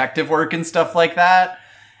own detective work and stuff like that.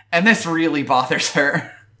 And this really bothers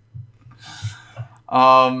her.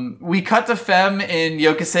 We cut to Femme in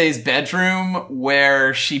Yokusei's bedroom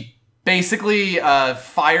where she basically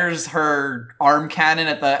fires her arm cannon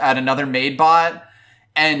at another maid bot,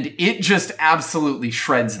 and it just absolutely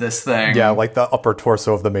shreds this thing. Yeah, like the upper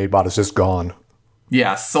torso of the maid bot is just gone.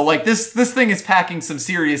 Yeah, so like this thing is packing some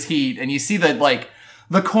serious heat, and you see that like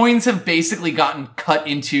the coins have basically gotten cut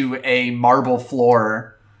into a marble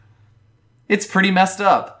floor. It's pretty messed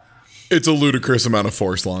up. It's a ludicrous amount of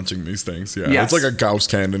force launching these things. Yeah, Yes. it's like a Gauss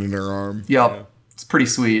cannon in her arm. Yep. Yeah. It's pretty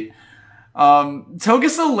sweet.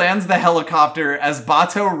 Togusa lands the helicopter as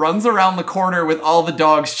Bato runs around the corner with all the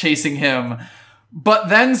dogs chasing him. But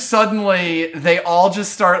then suddenly they all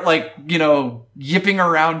just start like, you know, yipping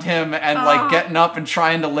around him and like getting up and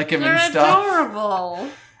trying to lick him They're and stuff. adorable.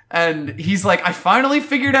 And he's like, I finally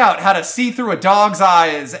figured out how to see through a dog's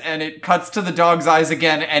eyes. And it cuts to the dog's eyes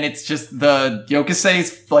again, and it's just the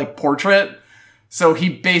Yokusei's like portrait. So he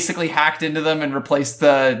basically hacked into them and replaced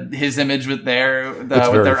his image with their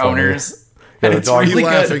funny. owners. Yeah, And the it's dog- He really good.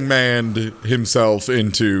 laughing manned himself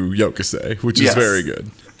into Yokusei, which is Yes. very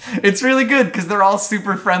good. It's really good because they're all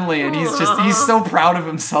super friendly, and he's so proud of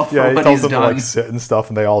himself Yeah, for he what tells he's them to done. like sit and stuff,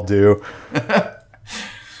 and they all do.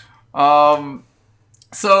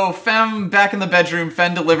 So Femme back in the bedroom,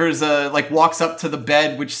 Fen delivers walks up to the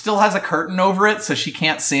bed, which still has a curtain over it, so she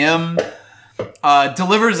can't see him.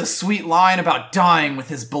 Delivers a sweet line about dying with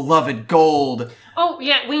his beloved gold. Oh,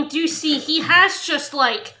 yeah, we do see he has just,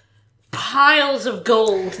 like, piles of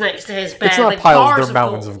gold next to his bed. It's not like piles; bars they're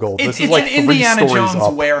mountains of gold. It's This is like an 3 Indiana stories Jones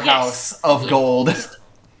up. warehouse of gold.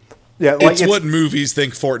 Yeah, like It's what movies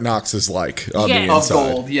think Fort Knox is like on Yeah. the Of inside.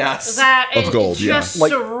 gold, yes. That Of is gold, yeah. just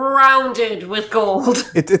Like- surrounded with gold.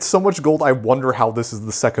 It's so much gold. I wonder how this is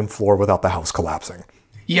the second floor without the house collapsing.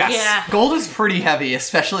 Yes. Yeah. Gold is pretty heavy,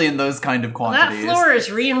 especially in those kind of That quantities. floor is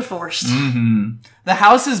reinforced. The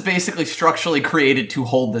house is basically structurally created to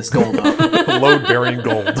hold this gold up. Load bearing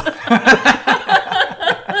gold.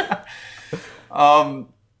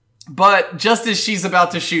 But just as she's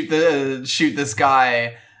about to shoot this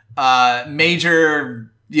guy,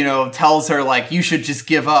 Major, tells her like, you should just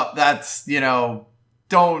give up. That's,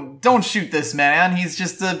 don't shoot this man. He's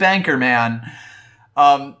just a banker man.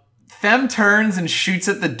 Femme turns and shoots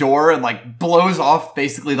at the door and like blows off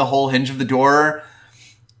basically the whole hinge of the door.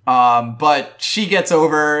 But she gets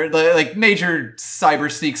over, like Major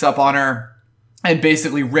Cyber sneaks up on her and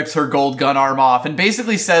basically rips her gold gun arm off and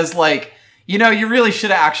basically says like, you really should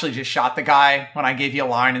have actually just shot the guy when I gave you a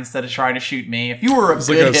line instead of trying to shoot me. If you were a It's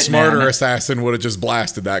good like a hitman, smarter assassin would have just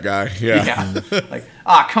blasted that guy. Yeah. yeah. Like,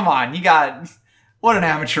 come on, what an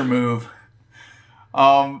amateur move.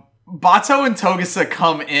 Bato and Togusa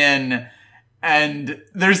come in, and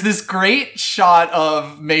there's this great shot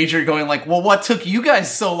of Major going like, well, what took you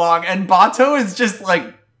guys so long? And Bato is just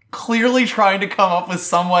like clearly trying to come up with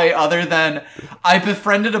some way other than, I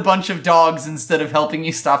befriended a bunch of dogs instead of helping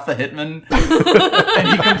you stop the hitman. And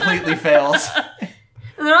he completely fails.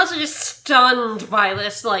 And they're also just stunned by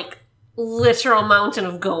this, like, literal mountain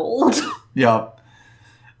of gold. Yep.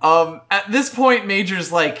 At this point,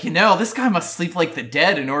 Major's like, this guy must sleep like the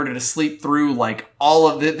dead in order to sleep through like all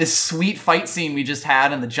of this sweet fight scene we just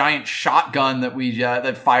had and the giant shotgun that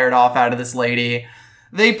that fired off out of this lady.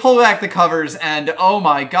 They pull back the covers and oh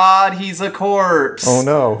my god, he's a corpse. Oh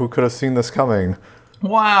no, who could have seen this coming?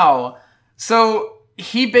 Wow. So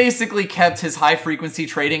he basically kept his high frequency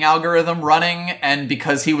trading algorithm running, and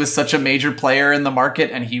because he was such a major player in the market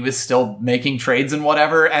and he was still making trades and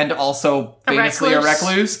whatever, and also famously a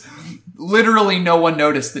recluse, literally no one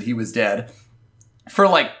noticed that he was dead. For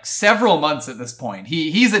like several months at this point.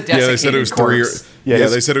 He's a desiccated They said it was corpse.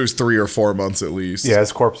 they said it was 3 or 4 months at least. Yeah,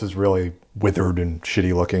 his corpse is really withered and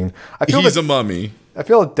shitty looking. I feel He's that, a mummy. I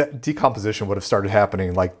feel like decomposition would have started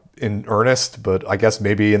happening like in earnest, but I guess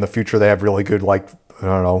maybe in the future they have really good like, I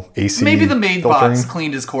don't know, AC Maybe the maid filtering. box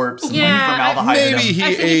cleaned his corpse and Yeah, formaldehyde Maybe him. he I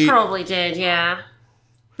think ate he probably did, yeah.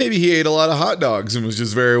 maybe he ate a lot of hot dogs and was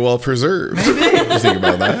just very well preserved. You think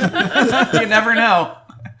about that. You never know.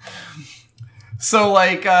 So,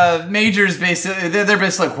 like, Major's basically, they're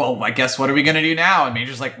basically like, well, I guess what are we going to do now? And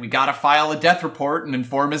Major's like, we got to file a death report and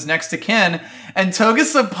inform his next of kin. And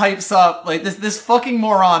Togusa pipes up, like, this fucking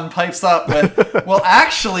moron pipes up with, well,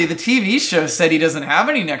 actually, the TV show said he doesn't have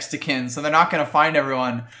any next of kin, so they're not going to find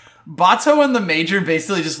everyone. Bato and the Major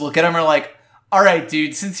basically just look at him and are like, all right,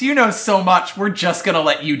 dude, since you know so much, we're just going to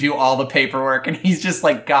let you do all the paperwork. And he's just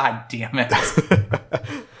like, God damn it.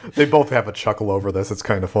 They both have a chuckle over this. It's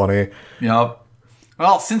kind of funny. Yep.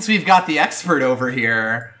 Well, since we've got the expert over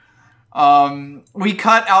here, we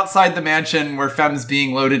cut outside the mansion where Femme's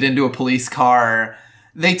being loaded into a police car.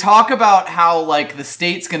 they talk about how, like, the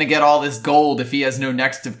state's gonna get all this gold if he has no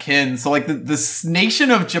next of kin. So, like, this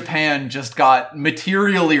nation of Japan just got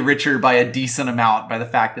materially richer by a decent amount by the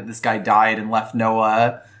fact that this guy died and left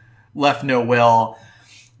no will.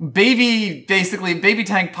 Baby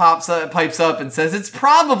Tank pipes up and says it's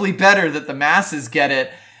probably better that the masses get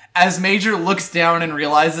it, as Major looks down and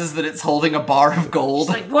realizes that it's holding a bar of gold.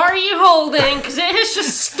 It's like, what are you holding? Because it has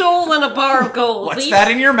just stolen a bar of gold. What's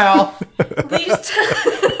that in your mouth?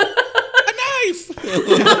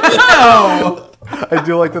 No! I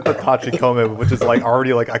do like that the Tachikome, which is like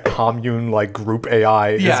already like a commune, like group AI,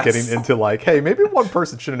 is getting into like, hey, maybe one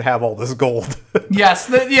person shouldn't have all this gold. Yes,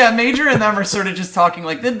 Major and them are sort of just talking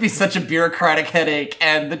like, that'd be such a bureaucratic headache,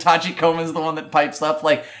 and the Tachikome is the one that pipes up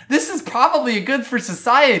like, this is probably good for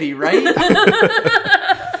society, right?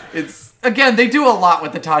 It's, again, they do a lot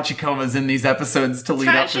with the Tachikomas in these episodes to lead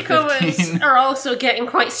up to 15. Tachikomas are also getting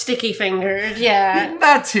quite sticky fingered, yeah.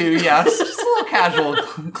 That too, yes. Just a little casual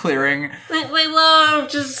clearing. They love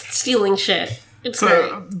just stealing shit. It's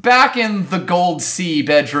great. Back in the Gold Sea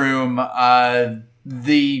bedroom,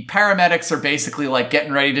 the paramedics are basically like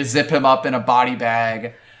getting ready to zip him up in a body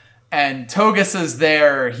bag. And Togus is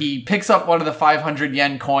there. He picks up one of the 500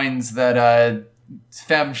 yen coins that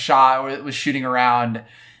Fem was shooting around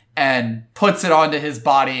and puts it onto his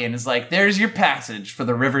body and is like, there's your passage for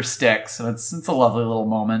the River Styx. So it's a lovely little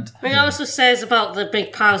moment. It also says about the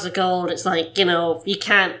big piles of gold, it's like, you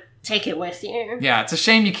can't take it with you. Yeah, it's a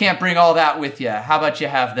shame you can't bring all that with you. How about you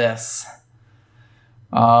have this?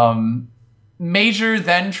 Major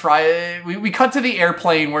then we cut to the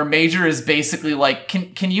airplane where Major is basically like,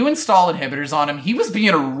 can you install inhibitors on him? He was being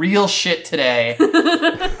a real shit today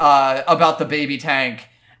about the baby tank.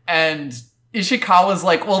 And Ishikawa's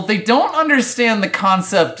like, well, they don't understand the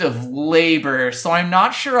concept of labor, so I'm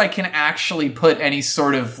not sure I can actually put any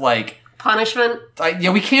sort of like punishment.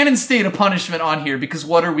 We can't instate a punishment on here because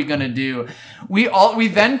what are we gonna do? We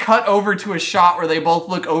then cut over to a shot where they both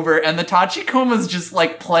look over and the Tachikoma's just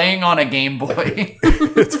like playing on a Game Boy.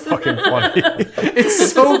 It's fucking funny.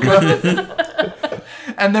 It's so good.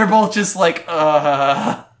 And they're both just like,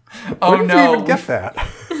 oh Where did no. you even get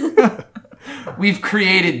that? We've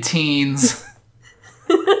created teens.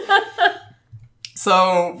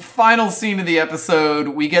 So, final scene of the episode,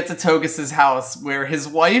 we get to Togus's house where his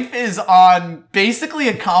wife is on basically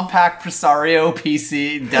a compact Presario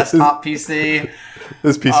PC, desktop PC.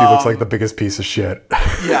 This PC looks like the biggest piece of shit.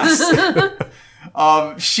 Yes.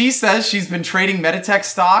 She says she's been trading Meditech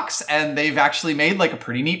stocks and they've actually made like a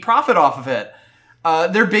pretty neat profit off of it.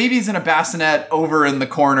 Their baby's in a bassinet over in the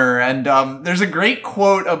corner, and there's a great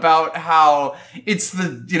quote about how it's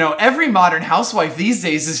every modern housewife these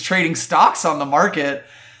days is trading stocks on the market,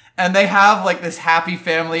 and they have like this happy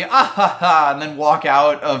family, and then walk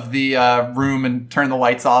out of the room and turn the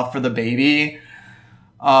lights off for the baby.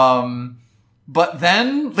 But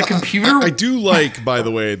then the computer... I do like, by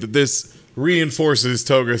the way, that this reinforces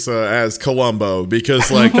Togusa as Columbo,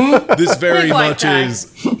 because like this very much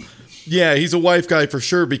is... Yeah, he's a wife guy for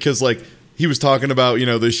sure because, like, he was talking about,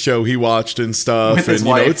 this show he watched and stuff. With his and,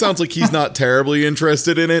 wife. It sounds like he's not terribly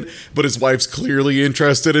interested in it, but his wife's clearly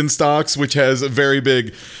interested in stocks, which has a very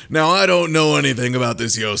big, now, I don't know anything about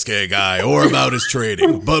this Yosuke guy or about his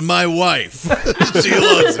trading, but my wife, she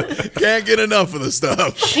loves it. Can't get enough of the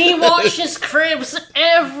stuff. She watches Cribs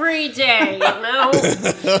every day,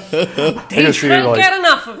 They can't get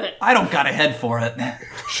enough of it. I don't got a head for it.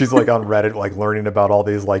 She's like on Reddit, like learning about all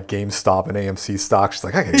these like GameStop and AMC stocks. She's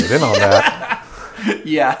like, I can get in on that.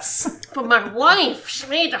 Yes. But my wife, she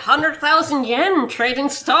made 100,000 yen trading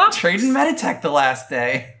stocks. Trading Meditech the last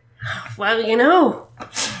day. Well,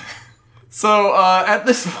 So, at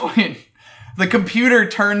this point, the computer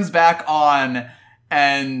turns back on,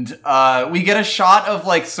 and we get a shot of,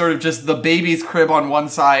 like, sort of just the baby's crib on one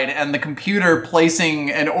side, and the computer placing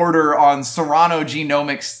an order on Serrano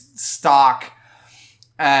Genomics stock,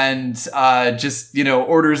 and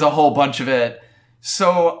orders a whole bunch of it.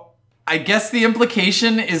 So, I guess the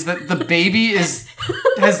implication is that the baby has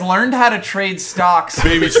learned how to trade stocks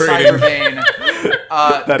Baby with trading. Cyberbane,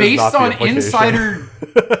 based on insider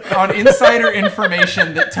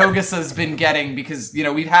information that Togusa's been getting because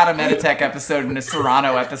we've had a Meditech episode and a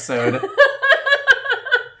Serrano episode.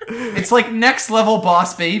 It's like next level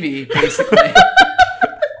Boss Baby, basically.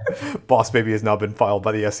 Boss Baby has now been filed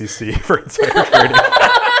by the SEC for insider trading.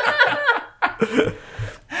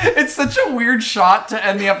 It's such a weird shot to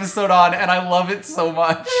end the episode on, and I love it so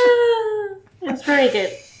much. It's very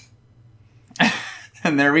good.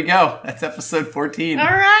 And there we go. That's episode 14. All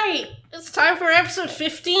right. It's time for episode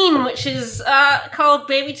 15, which is called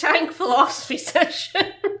Baby Tank Philosophy Session.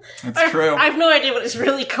 That's true. I have no idea what it's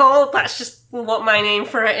really called. That's just what my name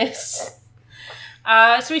for it is.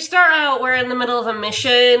 So we start out, we're in the middle of a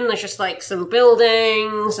mission. There's just like some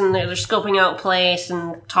buildings, and they're scoping out a place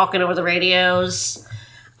and talking over the radios.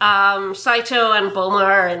 Saito and Boma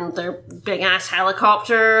are in their big-ass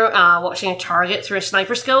helicopter, watching a target through a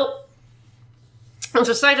sniper scope. And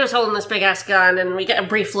so Saito's holding this big-ass gun, and we get a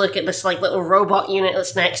brief look at this, like, little robot unit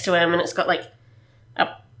that's next to him, and it's got, like, a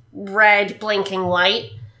red blinking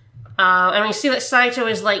light. And we see that Saito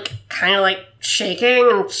is, like, kind of, like, shaking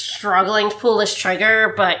and struggling to pull this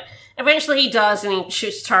trigger, but eventually he does, and he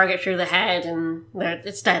shoots the target through the head, and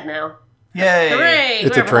it's dead now. Yay! Hooray!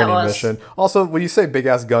 It's a whoever that training was. mission. Also, when you say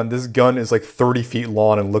big-ass gun, this gun is like 30 feet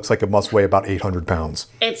long and looks like it must weigh about 800 pounds.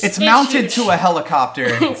 It's mounted huge. to a helicopter.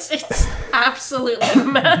 It's absolutely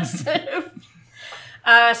massive.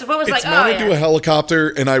 So what was It's like, mounted to a helicopter,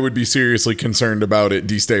 and I would be seriously concerned about it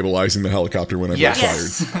destabilizing the helicopter whenever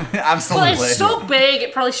Yes. it's fired. Absolutely. Well, it's so big,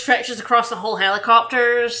 it probably stretches across the whole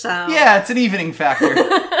helicopter, so... Yeah, it's an evening factor.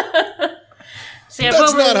 So yeah,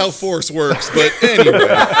 That's Boma's- not how force works, but anyway.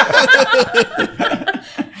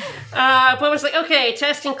 Boma's like, okay,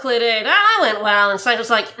 test concluded. I went well. And Saito's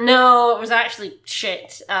like, no, it was actually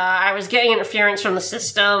shit. I was getting interference from the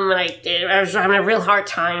system, and I was having a real hard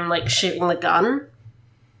time, like, shooting the gun.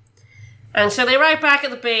 And so they arrive back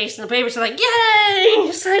at the base, and the babies are like,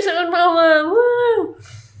 yay! Saito and Boma, woo!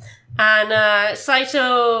 And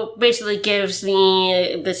Saito basically gives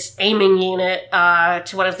this aiming unit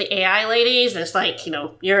to one of the AI ladies. And it's like,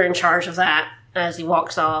 you're in charge of that, as he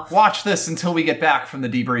walks off. Watch this until we get back from the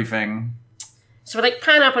debriefing. So we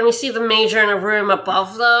pan up and we see the Major in a room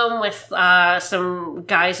above them with some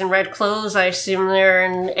guys in red clothes. I assume they're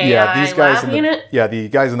an AI these guys lab unit. the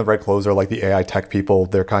guys in the red clothes are like the AI tech people.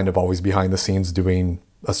 They're kind of always behind the scenes doing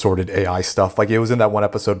assorted AI stuff. Like it was in that one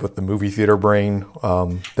episode with the movie theater brain.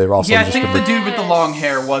 They're also Yeah, I just think the dude with the long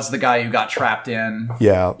hair was the guy who got trapped in. they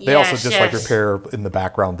also Yes, just like yes. repair in the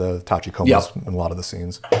background the Tachikomas Yep. in a lot of the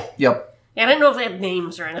scenes. Yep. Yeah, I didn't know if they had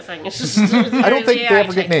names or anything. It's just I don't think they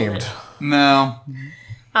ever get named. No.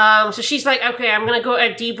 So she's like, okay, I'm gonna go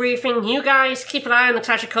at debriefing. You guys keep an eye on the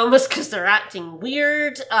Tachikomas because they're acting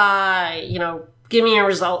weird. Give me your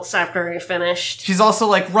results after you're finished. She's also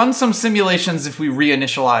like, run some simulations if we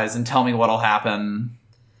reinitialize and tell me what'll happen.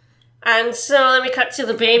 And so then we cut to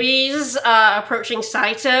the babies approaching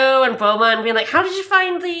Saito and Boma and being like, how did you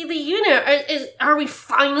find the unit? Are we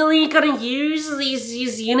finally going to use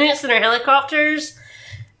these units in our helicopters?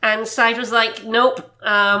 And Saito's like, nope,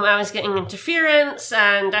 I was getting interference,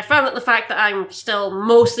 and I found that the fact that I'm still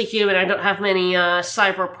mostly human, I don't have many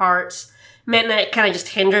cyber parts, meant that it kind of just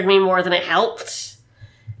hindered me more than it helped.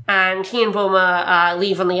 And he and Boma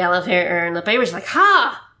leave on the elevator, and the baby's like,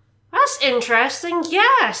 that's interesting.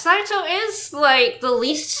 Yeah, Saito is, like, the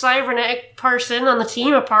least cybernetic person on the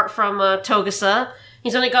team apart from Togasa.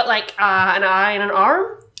 He's only got, like, an eye and an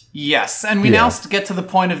arm. Yes, and we now get to the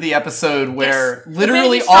point of the episode where Yes.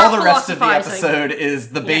 literally babies all start the rest of the philosophizing. episode is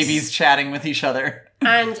the babies chatting with each other.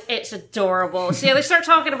 And it's adorable. So yeah, they start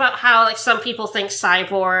talking about how like some people think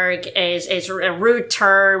cyborg is a rude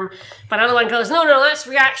term, but another one goes, no, that's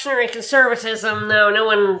reactionary conservatism. No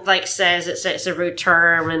one like says it's a rude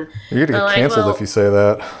term, and You're gonna they're get canceled if you say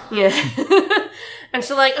that. Yeah. And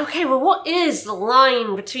so like, okay, well, what is the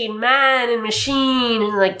line between man and machine?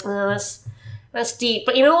 And like, that's deep.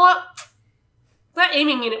 But you know what? That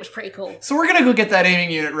aiming unit was pretty cool. So we're gonna go get that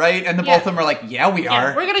aiming unit, right? And the both of them are like, yeah, we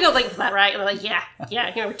Yeah, are. we're gonna go for that, right? And they're like,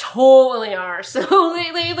 yeah, we totally are. So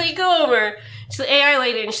they go over to the AI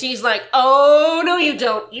lady, and she's like, oh, no, you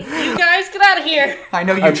don't. You guys, get out of here. I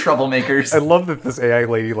know you troublemakers. I love that this AI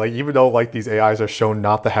lady, like, even though like these AIs are shown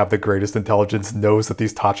not to have the greatest intelligence, knows that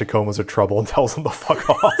these Tachikomas are trouble and tells them to fuck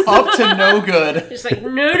off. Up to no good. She's like,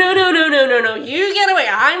 no, you get away.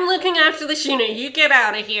 I'm looking after this unit. You get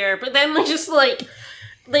out of here. But then they just like...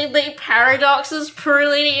 They paradoxes poor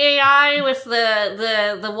lady AI with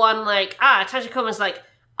the one like, Tachikoma's like,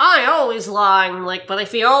 I always lie. And I'm like, but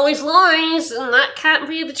if he always lies, then that can't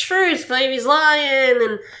be the truth. Baby's lying.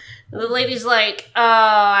 And the lady's like,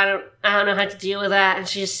 I don't know how to deal with that. And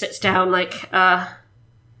she just sits down like,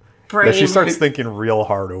 brain. Yeah, she starts thinking real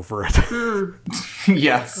hard over it.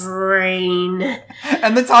 Yes. Brain.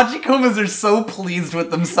 And the Tachikomas are so pleased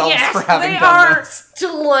with themselves Yes, for having they done are this.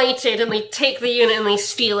 delighted, and they take the unit and they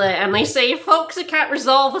steal it, and they say folks who can't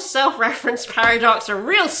resolve a self-reference paradox are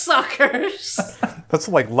real suckers. That's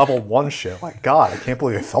like level 1 shit. Like, God, I can't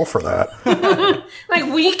believe I fell for that.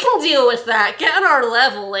 Like, we can deal with that. Get on our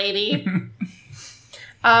level, lady.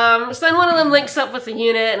 So then one of them links up with the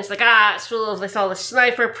unit, and it's like, it's full of all the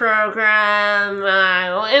sniper program,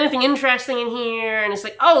 anything interesting in here, and it's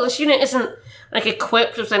like, this unit isn't,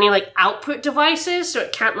 equipped with any, output devices, so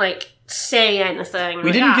it can't, say anything.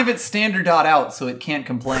 We didn't give it standard .out, so it can't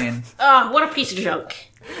complain. What a piece of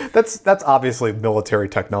junk. That's obviously military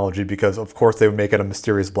technology, because of course they would make it a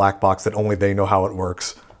mysterious black box that only they know how it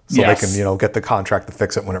works, so they can, get the contract to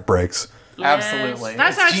fix it when it breaks. Yes, Absolutely.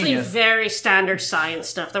 that's It's actually genius. very standard science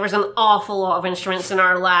stuff. There was an awful lot of instruments in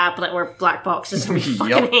our lab that were black boxes, and we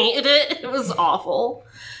fucking hated it. It was awful.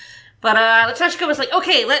 But Tachiko was like,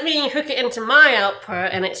 okay, let me hook it into my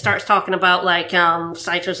output, and it starts talking about,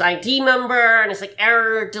 Saito's ID number, and it's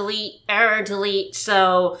error, delete.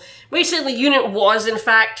 So basically the unit was, in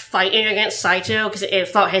fact, fighting against Saito, because it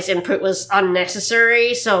thought his input was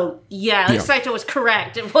unnecessary. So, Saito was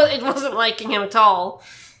correct. It wasn't liking him at all.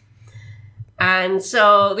 And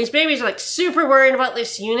so these babies are super worried about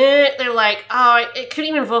this unit. They're like, it couldn't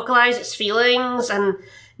even vocalize its feelings, and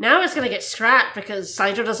now it's gonna get scrapped because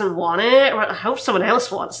Saito doesn't want it, or I hope someone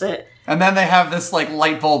else wants it. And then they have this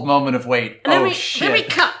light bulb moment of wait. And then we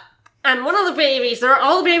shit. cut. And one of the babies,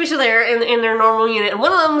 all the babies are there in their normal unit, and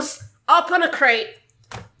one of them's up on a crate,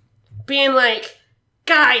 being like,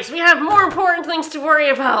 guys, we have more important things to worry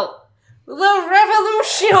about. The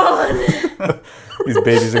revolution! These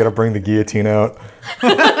babies are going to bring the guillotine out.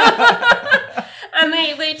 And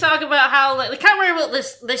they talk about how, they can't worry about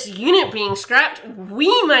this unit being scrapped. We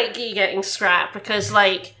might be getting scrapped because,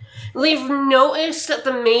 they've noticed that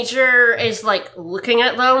the Major is, looking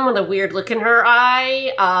at them with a weird look in her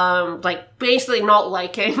eye. Basically not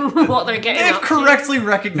liking what they're getting They've up to. correctly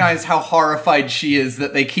recognized how horrified she is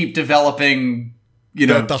that they keep developing,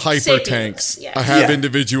 That the hyper Sapiens, tanks yes. have Yeah.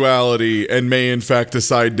 individuality and may in fact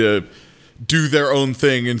decide to do their own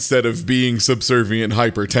thing instead of being subservient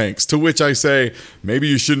hyper tanks. To which I say, maybe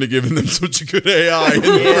you shouldn't have given them such a good AI in the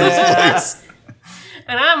first place.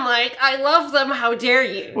 And I'm like, I love them, how dare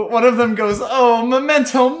you? One of them goes,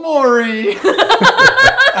 memento mori. As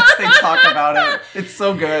they talk about it. It's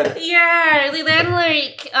so good. Yeah, they then,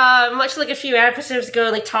 much like a few episodes ago,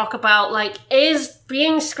 they talk about, is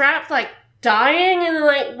being scrapped, dying? And they're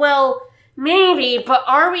like, well, maybe, but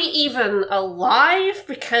are we even alive?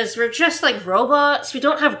 Because we're just robots. We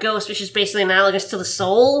don't have ghosts, which is basically analogous to the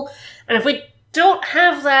soul. And if we don't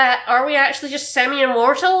have that, are we actually just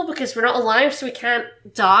semi-immortal because we're not alive, so we can't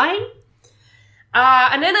die?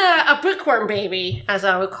 And then a bookworm baby, as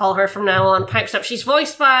I would call her from now on, pipes up. She's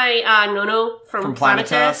voiced by Nono from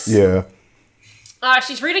Planetus. Yeah.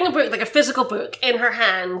 She's reading a book, a physical book, in her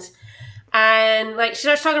hand. And, she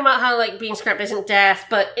starts talking about how, being scrapped isn't death,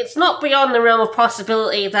 but it's not beyond the realm of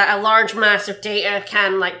possibility that a large mass of data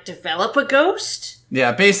can, develop a ghost.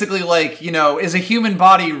 Yeah, basically, is a human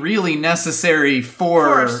body really necessary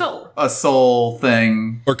for a soul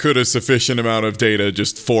thing? Or could a sufficient amount of data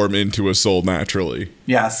just form into a soul naturally?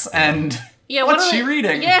 Yes, and Yeah, what's she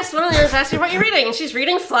reading? Yes, one of the others asking what you're reading, and she's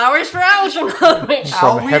reading Flowers for Algernon, which...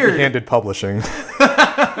 From weird. Heavy-Handed Publishing.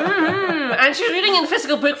 And she's reading in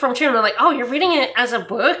physical book form too, and I'm like, you're reading it as a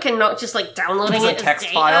book and not just downloading As a it as text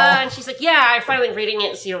data? file? And she's like, yeah, I'm finally reading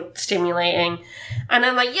it, it's stimulating. And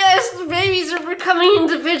I'm like, yes, the babies are becoming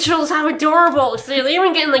individuals, how adorable. So they're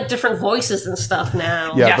even getting different voices and stuff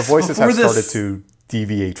now. Yeah, Yes, the voices have before started this- to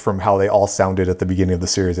deviate from how they all sounded at the beginning of the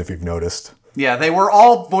series, if you've noticed. Yeah, they were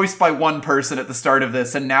all voiced by one person at the start of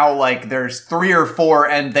this, and now, there's 3 or 4,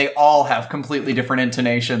 and they all have completely different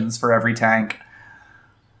intonations for every tank.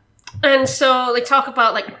 And so they talk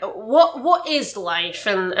about what is life,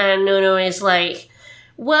 and Nono is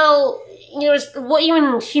well, what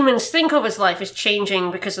even humans think of as life is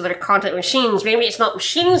changing because of their contact with machines. Maybe it's not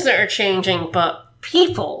machines that are changing, but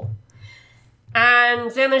people. And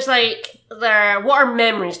then there's what are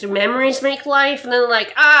memories? Do memories make life? And then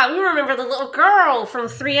we remember the little girl from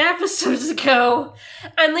 3 episodes ago.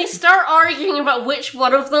 And they start arguing about which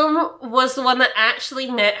one of them was the one that actually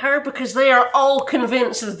met her, because they are all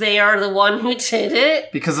convinced that they are the one who did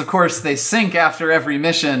it. Because, of course, they sync after every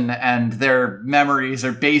mission, and their memories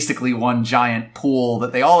are basically one giant pool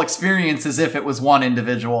that they all experience as if it was one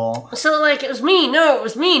individual. So it was me, no, it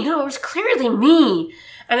was me, no, it was clearly me.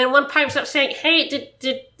 And then one pipes up saying, hey,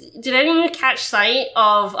 did any of you catch sight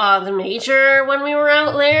of the Major when we were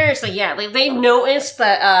out there? It's yeah, they noticed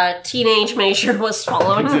that teenage Major was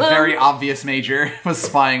following The them. very obvious Major was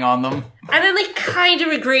spying on them. And then they kind of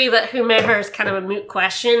agree that who met her is kind of a moot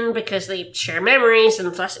question because they share memories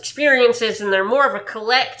and less experiences, and they're more of a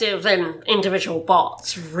collective than individual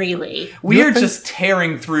bots, really. We are just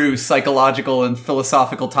tearing through psychological and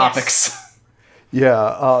philosophical topics.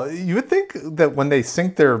 Yeah, you would think that when they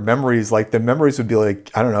sync their memories, like the memories would be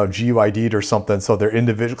like, I don't know, GUID'd or something, so they're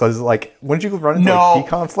individual. Because like, wouldn't you run into like key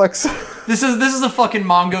conflicts? This is a fucking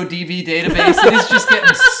MongoDB database. It is just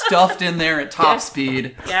getting stuffed in there at top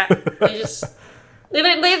speed. Yeah, they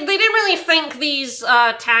didn't really think these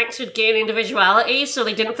tanks would gain individuality, so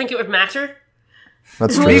they didn't think it would matter.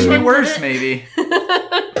 That's Maybe true. worse, maybe.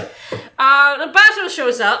 Bato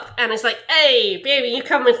shows up and is like, "Hey, baby, you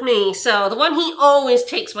come with me." So the one he always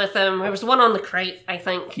takes with him, it was the one on the crate, I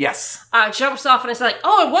think. Yes. Jumps off and is like,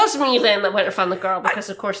 "Oh, it was me then that went and found the girl," because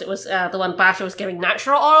of course it was the one Bato was giving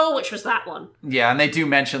natural oil, which was that one. Yeah, and they do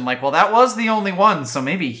mention, like, well, that was the only one, so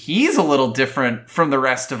maybe he's a little different from the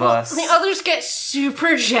rest of us. The others get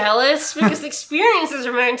super jealous because the experiences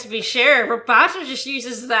are meant to be shared, but Bato just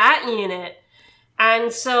uses that unit.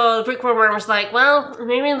 And so the Bookworm Worm was like, well,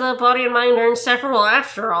 maybe the body and mind are inseparable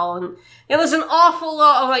after all. And there's an awful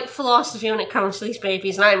lot of like philosophy when it comes to these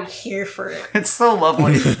babies, and I'm here for it. It's so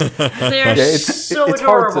lovely. They're It's so it's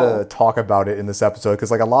hard adorable. to talk about it in this episode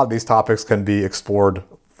because like a lot of these topics can be explored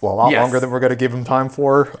for a lot Yes. longer than we're going to give them time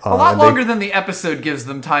for. A lot longer than the episode gives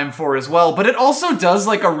them time for as well, but it also does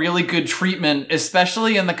like a really good treatment,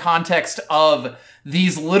 especially in the context of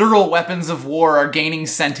these literal weapons of war are gaining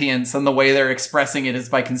sentience, and the way they're expressing it is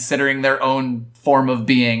by considering their own form of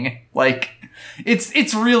being. Like,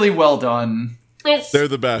 it's really well done. They're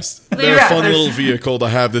the best. They're a fun little vehicle to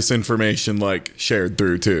have this information like shared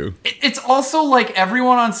through too. It's also like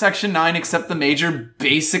everyone on Section 9 except the Major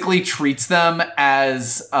basically treats them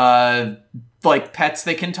as like pets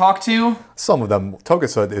they can talk to. Some of them,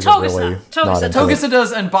 Togusa isn't Togusa. really. Togusa. Not into Togusa it.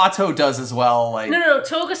 does, and Bato does as well. Like, No,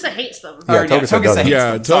 Togusa hates them. Yeah, Togusa does. hates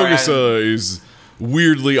Yeah, them. Sorry, Togusa is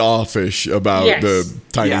weirdly offish about Yes. the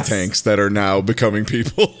tiny Yes. tanks that are now becoming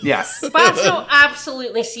people. Yes. Bato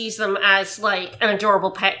absolutely sees them as like an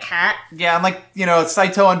adorable pet cat. Yeah, and like, you know,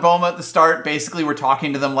 Saito and Boma at the start basically were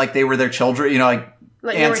talking to them like they were their children, you know, like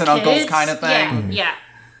Like aunts they and were uncles kids. kind of thing. Yeah.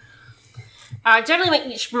 Generally, like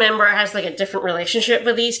each member has like a different relationship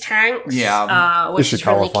with these tanks. Yeah. Which is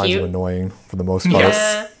Ishikawa really finds cute. them annoying for the most part.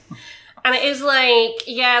 Yes. And it is like,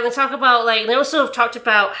 yeah, they talk about, like, they also have talked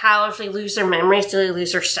about how if they lose their memories, do they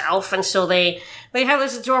lose their self? And so they have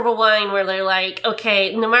this adorable line where they're like,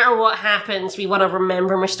 okay, no matter what happens, we want to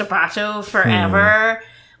remember Mr. Bato forever,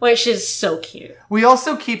 which is so cute. We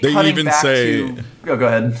also keep They cutting even back say- to... Oh, go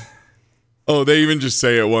ahead. Oh, they even just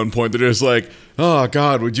say at one point, they're just like, oh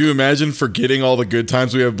god, would you imagine forgetting all the good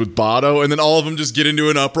times we have with Bato? And then all of them just get into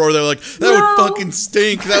an uproar. They're like, that would fucking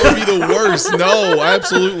stink. That would be the worst. No,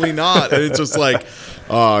 absolutely not. And it's just like,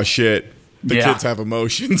 oh shit. The Yeah. kids have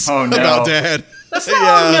emotions Oh, no. about dad. That's not,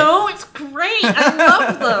 oh no, it's great. I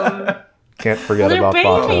love them. Can't forget They're about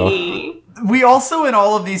Bato. baby. We also, in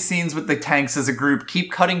all of these scenes with the tanks as a group,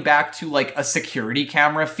 keep cutting back to, like, a security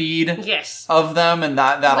camera feed Yes. of them, and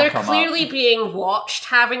that'll They're come clearly up. being watched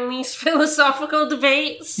having these philosophical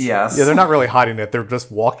debates. Yes. Yeah, they're not really hiding it. They're just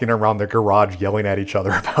walking around the garage yelling at each other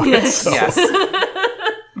about it. So. Yes.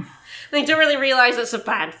 They don't really realize it's a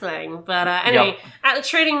bad thing. But anyway, Yep. at the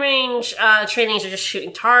training range, trainees are just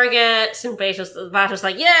shooting targets, and Bato's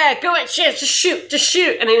like, yeah, go at shit, just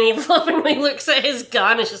shoot. And then he lovingly looks at his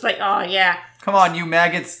gun, and it's just like, oh yeah, Come on, you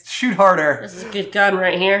maggots. Shoot harder. this is a good gun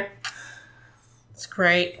right here. It's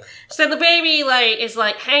great. So the baby is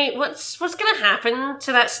like, hey, what's gonna happen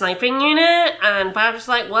to that sniping unit? And Bato's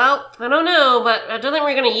like, well, I don't know, but I don't think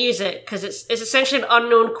we're gonna use it, because it's essentially an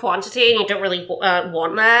unknown quantity, and you don't really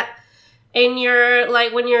want that. In your,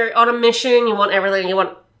 when you're on a mission, you want everything, you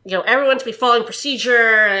want, everyone to be following procedure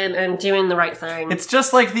and doing the right thing. It's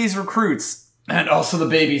just like these recruits. And also the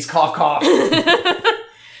babies. Cough, cough.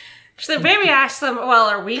 So the baby asks them, well,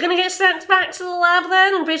 are we going to get sent back to the lab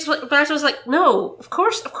then? And Bato was like, no, of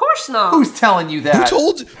course not. Who's telling you Who that?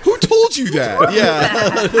 told you that?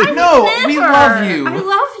 Yeah. No, we love you. I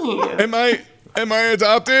love you. Am I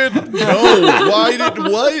adopted? No.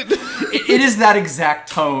 What? It is that exact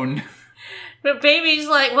tone. But baby's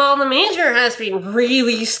like, well, the Major has been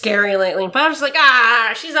really scary lately. And Bato's like,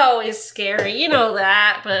 she's always scary. You know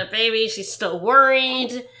that. But baby, she's still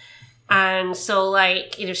worried. And so,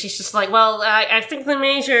 she's just like, well, I think the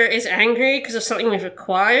Major is angry because of something we've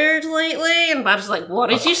acquired lately. And Bato's like, what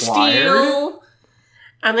did you steal?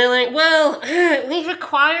 And they're like, well, we've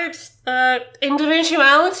acquired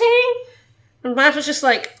individuality. And Bato's just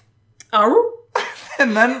like, oh?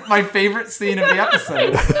 And then my favorite scene of the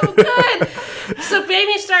episode. So good. So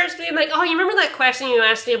baby starts being like, oh, you remember that question you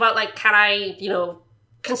asked me about, can I,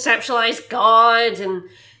 conceptualize God? And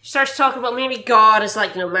she starts talking about maybe God is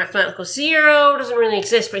mathematical zero, doesn't really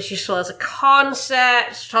exist, but it's useful as a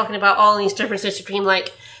concept. She's talking about all these differences between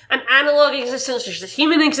a an analog existence, which is a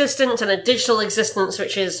human existence, and a digital existence,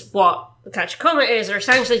 which is what the Tachikoma is, are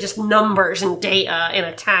essentially just numbers and data in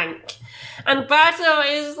a tank. And Bato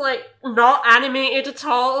is, like, not animated at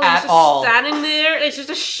all. At He's all. just standing there. It's just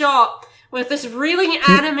a shot with this really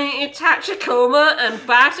animated Tachikoma, and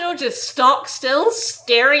Bato just stock still,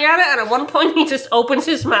 staring at it, and at one point he just opens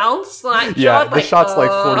his mouth, like, Yeah, jaw, the shot's like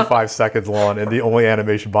 "Ugh." 45 seconds long, and the only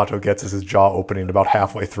animation Bato gets is his jaw opening about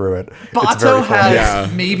halfway through it. It's very Bato funny. has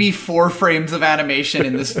Yeah. maybe 4 frames of animation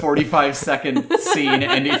in this 45-second scene,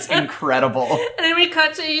 and it's incredible. And then we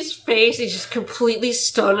cut to his face, he's just completely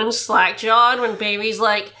stunned and slack-jawed when Baby's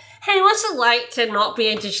like, hey, what's it like to not be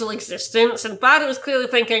a digital existence? And Bato was clearly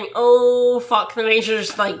thinking, oh, fuck, the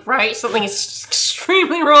Major's like, right, something is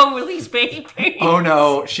extremely wrong with these babies. Oh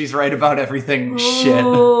no, she's right about everything. Shit.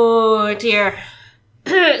 Oh, dear.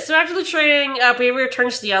 So after the training, Baby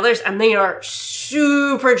returns to the others, and they are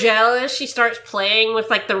super jealous. She starts playing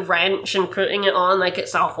with, like, the wrench and putting it on like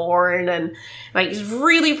it's a horn, and, like, is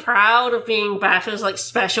really proud of being Bato's, like,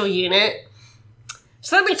 special unit.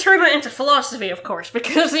 So then they turn it into philosophy, of course,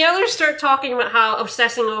 because the others start talking about how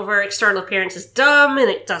obsessing over external appearance is dumb and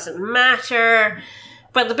it doesn't matter.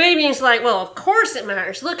 But the baby is like, well, of course it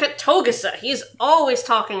matters. Look at Togasa. He's always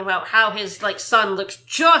talking about how his, like, son looks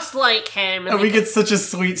just like him. And we get such a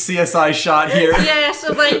sweet CSI shot here. yeah,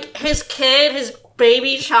 so, like, his kid, his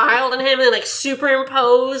baby child and him, and, like,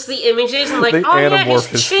 superimpose the images and, like, They oh, yeah, anamorph his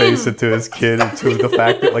his chin. face into his kid, into the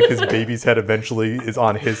fact that like his baby's head eventually is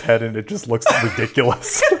on his head, and it just looks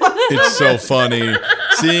ridiculous. It's so funny.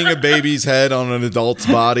 Seeing a baby's head on an adult's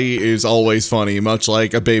body is always funny, much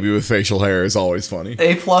like a baby with facial hair is always funny.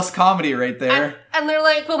 A+ comedy right there. And they're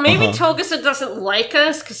like, well, maybe Togasa doesn't like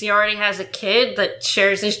us because he already has a kid that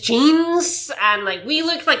shares his genes, and, like, we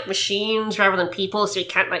look like machines rather than people, so he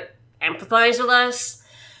can't, like, empathize with us.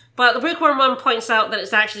 But the Bookworm one points out that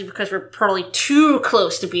it's actually because we're probably too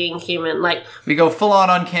close to being human. Like, We go full on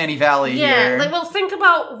Uncanny Valley yeah, here. like, well, think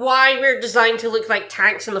about why we're designed to look like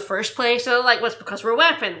tanks in the first place. So, like, well, it's because we're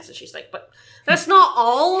weapons. And she's like, but that's not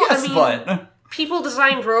all. yes, I mean, but... people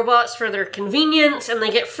design robots for their convenience, and they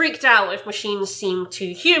get freaked out if machines seem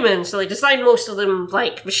too human, so they design most of them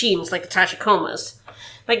like machines, like the Tachikomas.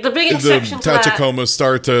 Like, the big The exception to that... Tachikoma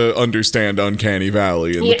start to understand Uncanny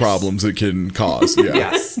Valley and Yes. the problems it can cause. Yeah.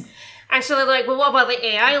 Yes. And so they're like, well, what about the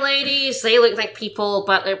AI ladies? They look like people,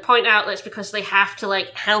 but they point out that it's because they have to,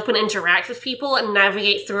 like, help and interact with people and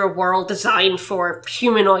navigate through a world designed for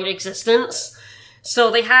humanoid existence.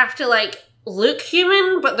 So they have to, like, look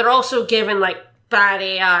human, but they're also given, like, bad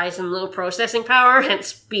AIs and low processing power,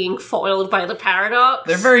 hence being foiled by the paradox.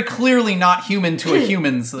 They're very clearly not human to a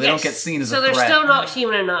human, so they don't Yes. get seen as so a they're threat. still not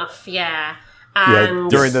human enough, yeah. Yeah, And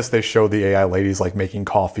during this, they show the AI ladies like making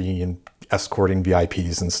coffee and escorting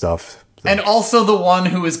VIPs and stuff. And also the one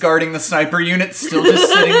who is guarding the sniper unit still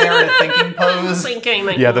just sitting there in a thinking pose. thinking,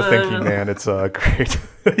 like, Yeah, the thinking man. It's great.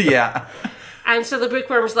 Yeah. And so the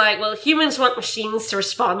bookworm's like, well, humans want machines to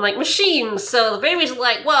respond like machines. So the baby's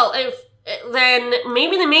like, well, if then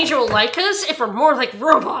maybe the Major will like us if we're more like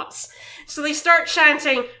robots. So they start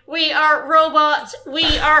chanting, we are robots,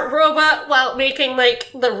 we are robot, while making, like,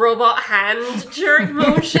 the robot hand jerk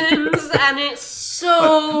motions, and it's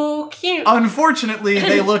so cute. Unfortunately,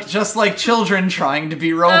 they look just like children trying to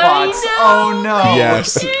be robots. know. Oh no.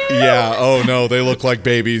 Yes. Yeah. Oh no, they look like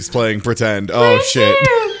babies playing pretend. Oh shit.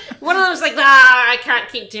 One of them's like, I can't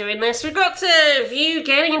keep doing this. We've got to view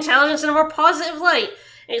gaining intelligence in a more positive light.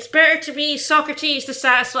 It's better to be Socrates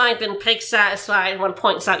dissatisfied than pig satisfied. One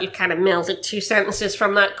points out you've kind of melted 2 sentences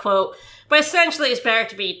from that quote. But essentially, it's better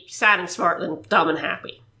to be sad and smart than dumb and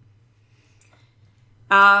happy.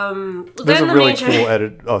 There's a really cool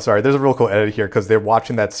edit. Oh, sorry. There's a real cool edit here because they're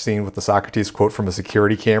watching that scene with the Socrates quote from a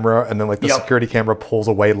security camera, and then like the Yep. security camera pulls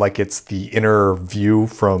away like it's the inner view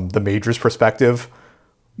from the Major's perspective.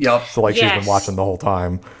 Yup. So like she's Yes. been watching the whole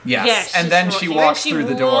time. Yes. Yes, And then she walks through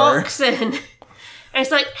the door. Walks in. And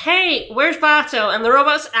it's like, hey, where's Bato? And the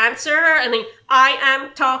robots answer her, and then, I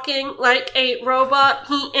am talking like a robot.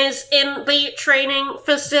 He is in the training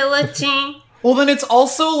facility. Well, then it's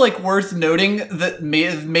also, like, worth noting that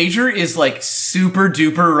Major is, like, super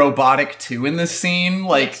duper robotic, too, in this scene.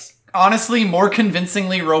 Like, Yes. honestly, more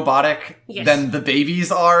convincingly robotic Yes. than the babies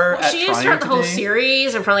are at She is trying throughout to the whole be.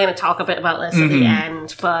 series. I'm probably going to talk a bit about this at the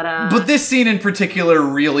end, but But this scene in particular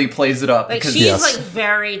really plays it up. like because she's Yes. like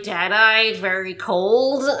very dead-eyed, very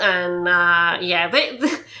cold, and yeah,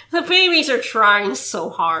 the babies are trying so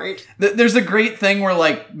hard. There's a great thing where,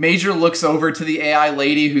 like, Major looks over to the AI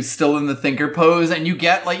lady who's still in the thinker pose, and you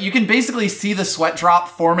get, like, you can basically see the sweat drop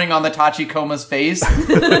forming on the Tachikoma's face.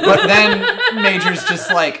 But then Major's just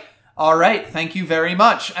like, all right, thank you very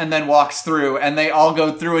much, and then walks through, and they all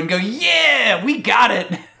go through and go, yeah, we got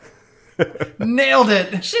it. Nailed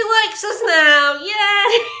it. She likes us now.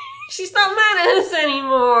 Yay! She's not mad at us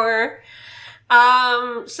anymore.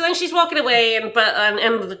 So then she's walking away, and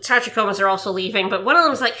the Tachikomas are also leaving, but one of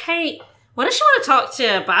them's like, hey, what does she want to talk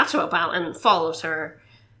to Bato about? And follows her.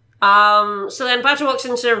 So then Bato walks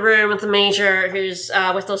into a room with the Major, who's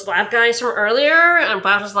with those lab guys from earlier, and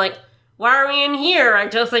Bato's like, why are we in here? I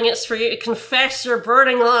don't think it's for you to confess your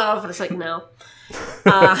burning love. And it's like, no.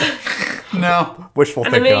 No. Wishful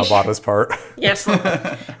thinking on Bato's part. Yes.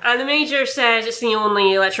 And the Major says it's the only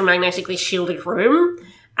electromagnetically shielded room.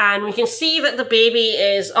 And we can see that the baby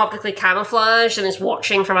is optically camouflaged and is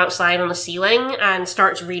watching from outside on the ceiling and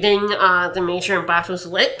starts reading the Major and Bato's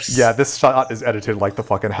lips. Yeah, this shot is edited like the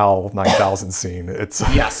fucking HAL 9000 scene. It's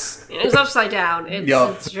Yes. It's upside down.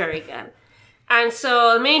 It's very good. And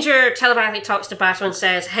so the Major telepathically talks to Bato and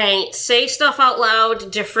says, hey, say stuff out loud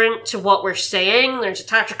different to what we're saying. There's a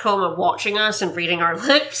Tachikoma watching us and reading our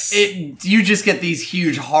lips. You just get these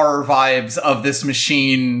huge horror vibes of this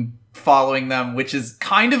machine following them, which is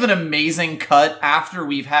kind of an amazing cut after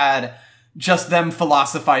we've had just them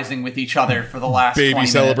philosophizing with each other for the last baby 20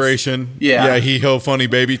 celebration. Minutes. Yeah, hee-ho, funny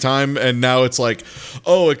baby time. And now it's like,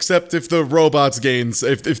 oh, except if the robots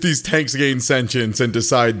if these tanks gain sentience and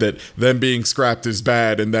decide that them being scrapped is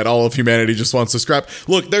bad and that all of humanity just wants to scrap.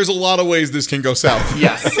 Look, there's a lot of ways this can go south.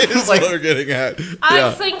 Yes. Is what we're getting at.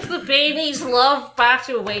 I think the babies love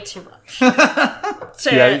Bato way too much.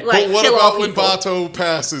 But what about when Bato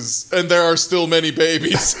passes and there are still many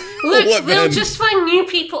babies? Look, they'll just find new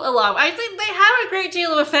people along. I think they have a great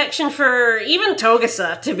deal of affection for even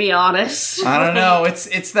Togusa, to be honest. I don't know.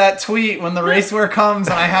 It's that tweet when the racewear comes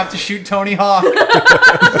and I have to shoot Tony Hawk.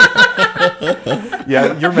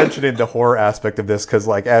 Yeah, you're mentioning the horror aspect of this because,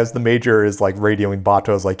 like, as the Major is like radioing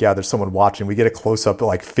Bato's, like, yeah, there's someone watching. We get a close up,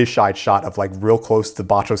 like, fisheye shot of like real close to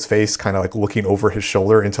Bato's face, kind of like looking over his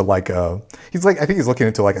shoulder into like I think he's looking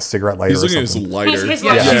into like a cigarette lighter. He's looking or at something. his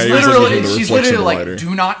lighter. She's literally like,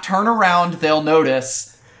 do not turn around. They'll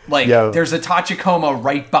notice. Like, there's a Tachikoma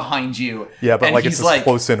right behind you. Yeah, but like it's this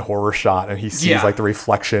close-in horror shot, and he sees like the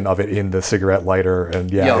reflection of it in the cigarette lighter,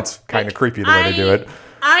 and it's kind of creepy the way they do it.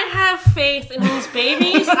 I have faith in these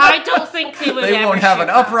babies. I don't think they would. They won't have an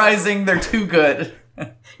uprising. They're too good.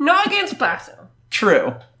 Not against Bato.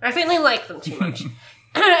 True. I think they like them too much.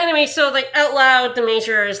 Anyway, so like out loud, the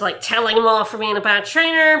Major is like telling them off for being a bad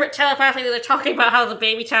trainer, but telepathically they're talking about how the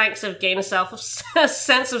baby tanks have gained a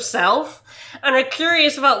sense of self and are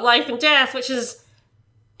curious about life and death, which is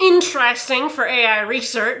interesting for AI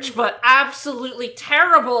research, but absolutely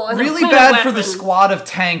terrible. And really bad for the squad of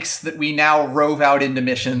tanks that we now rove out into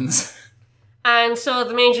missions. And so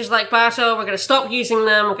the Major's like, Bato, we're going to stop using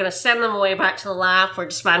them. We're going to send them away back to the lab for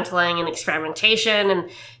dismantling and experimentation.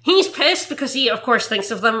 And he's pissed because he, of course,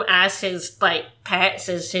 thinks of them as his, like, pets,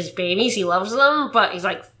 as his babies. He loves them. But he's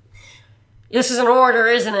like, this is an order,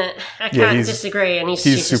 isn't it? I can't disagree. And he's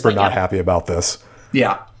super like, not happy about this.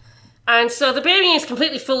 Yeah. And so the baby is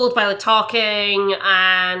completely fooled by the talking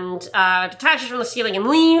and detaches from the ceiling and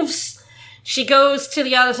leaves. She goes to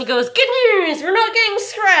the others and goes, good news, we're not getting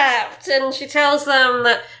scrapped. And she tells them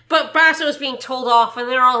that, but Bato is being told off, and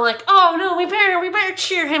they're all like, oh no, we better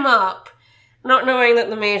cheer him up. Not knowing that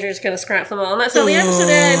the Major is going to scrap them all. And that's how the episode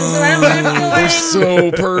ends. And I'm going, they're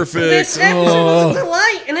so perfect. This episode was a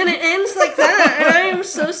delight. And then it ends like that. And I am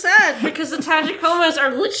so sad because the Tachikomas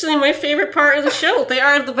are literally my favorite part of the show. They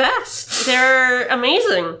are the best. They're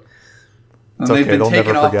amazing. It's okay, they'll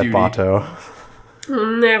never forget Bato.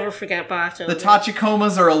 Never forget Bato. The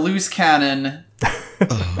Tachikomas are a loose cannon,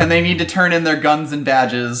 and they need to turn in their guns and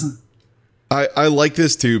badges. I like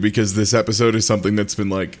this too because this episode is something that's been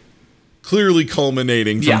like clearly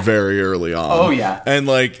culminating from very early on. Oh yeah, and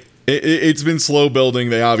like it's been slow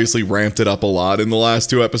building. They obviously ramped it up a lot in the last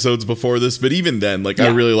two episodes before this, but even then, like I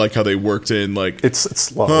really like how they worked in like it's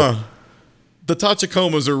slow. The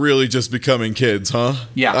Tachikomas are really just becoming kids, huh?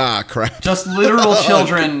 Yeah. Ah, crap. Just literal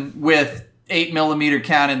children with 80mm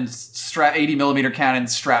cannons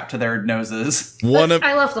strapped to their noses.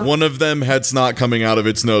 I love them. One of them had snot coming out of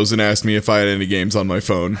its nose and asked me if I had any games on my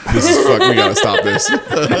phone. This is fuck. We gotta stop this.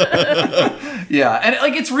 Yeah, and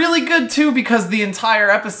like it's really good too because the entire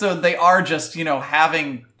episode they are just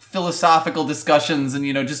having philosophical discussions and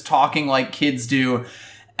just talking like kids do,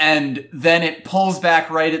 and then it pulls back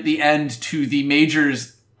right at the end to the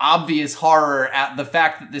Major's obvious horror at the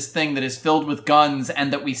fact that this thing that is filled with guns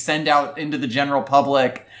and that we send out into the general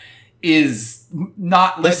public is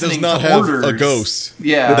not That listening does not to have orders. a ghost.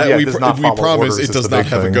 Yeah. That Yeah, we it does not we follow promise orders it is does the not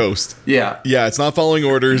big have a thing. ghost. Yeah. Yeah, it's not following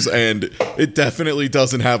orders, and it definitely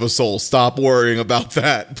doesn't have a soul. Stop worrying about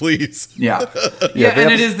that, please. Yeah. Yeah, And they it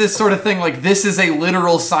have- is this sort of thing, like, this is a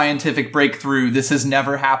literal scientific breakthrough. This has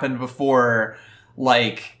never happened before.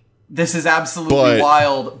 Like, this is absolutely But-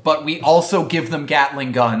 wild, but we also give them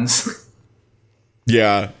Gatling guns.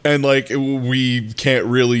 Yeah, and like we can't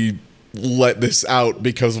really let this out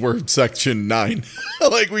because we're section 9.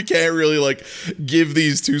 Like we can't really like give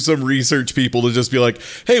these to some research people to just be like,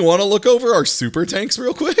 "Hey, want to look over our super tanks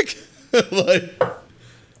real quick?" Like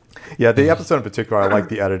Yeah, the episode in particular, I like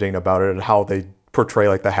the editing about it and how they portray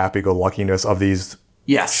like the happy-go-luckiness of these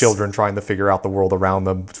Yes. children trying to figure out the world around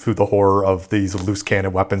them through the horror of these loose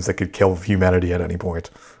cannon weapons that could kill humanity at any point.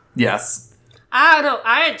 Yes. I don't know.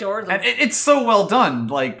 I adore them. And it's so well done,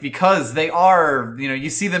 like, because they are, you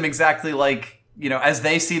see them exactly like, as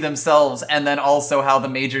they see themselves, and then also how the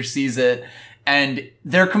Major sees it, and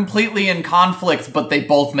they're completely in conflict, but they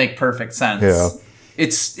both make perfect sense. Yeah.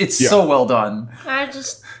 It's so well done. I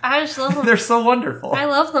just love them. They're so wonderful. I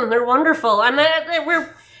love them. They're wonderful. And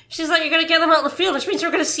she's like, you're going to get them out in the field, which means we're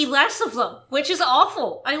going to see less of them, which is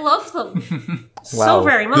awful. I love them so Wow.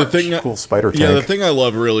 very much. the thing Cool spider tank. Yeah, the thing I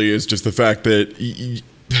love really is just the fact that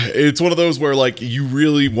it's one of those where like you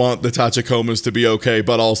really want the Tachikomas to be okay,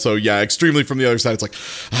 but also extremely from the other side, it's like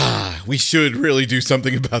we should really do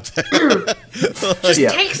something about that. Yeah.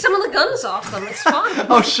 Take some of the guns off them. It's fine.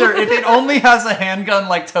 Oh, sure. If it only has a handgun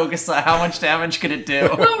like Togusa, how much damage could it do?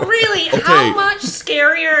 No, really, how much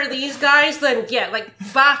scarier are these guys than, like,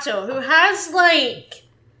 Bato, who has, like,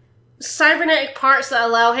 cybernetic parts that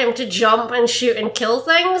allow him to jump and shoot and kill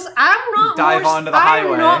things? Dive onto the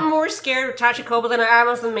highway. I'm not more scared of Tachikoba than I am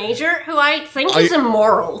of the Major, who I think is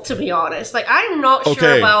immoral, to be honest. Like, I'm not sure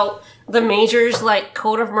Okay. about the Major's, like,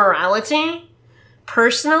 code of morality,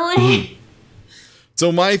 personally.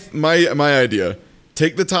 So my idea: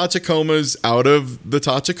 take the Tachikomas out of the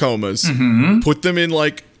Tachikomas, put them in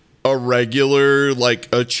like a regular, like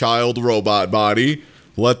a child robot body,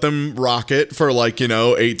 let them rock it for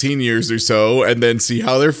 18 years or so, and then see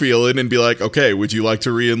how they're feeling, and be like, okay, would you like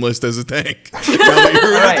to re-enlist as a tank? Now that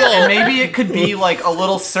you're an Right, adult. and maybe it could be like a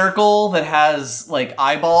little circle that has like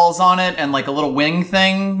eyeballs on it and like a little wing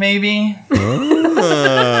thing, maybe.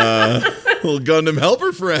 Little Gundam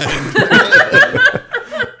helper friend.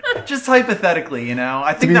 Just hypothetically,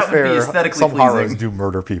 I to think be that would be fair, aesthetically some Haros pleasing. do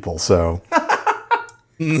murder people, so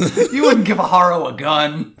You wouldn't give a Haro a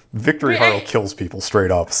gun. Victory Wait, Haro I- kills people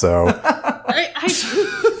straight up, so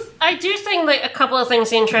I do think, like, a couple of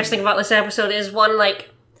things interesting about this episode is, one, like,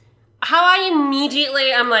 how I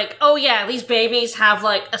immediately am like, oh yeah, these babies have,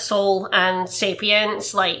 like, a soul and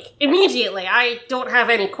sapience, like, immediately. I don't have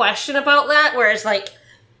any question about that, whereas, like,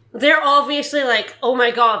 they're obviously like, oh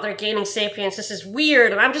my god, they're gaining sapience, this is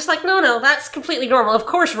weird, and I'm just like, no, that's completely normal. Of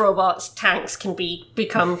course robots, tanks can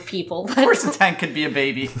become people. Of course a tank could be a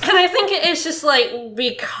baby. And I think it is just, like,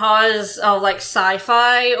 because of, like,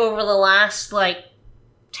 sci-fi over the last, like,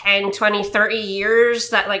 10, 20, 30 years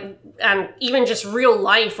that, like, and even just real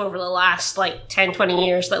life over the last, like, 10, 20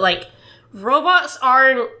 years that, like, robots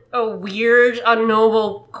aren't a weird,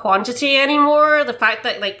 unknowable quantity anymore. The fact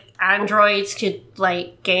that, like, androids could,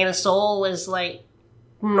 like, gain a soul is, like,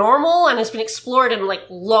 normal, and it's been explored in, like,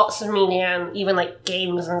 lots of media and even, like,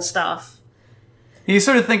 games and stuff. You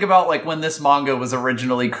sort of think about, like, when this manga was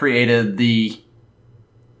originally created, the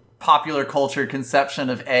popular culture conception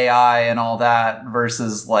of AI and all that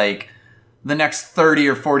versus, like, the next 30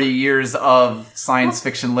 or 40 years of science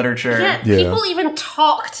fiction literature. Yeah, Yeah. people even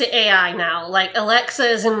talk to AI now. Like, Alexa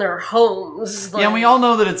is in their homes. Like, Yeah, and we all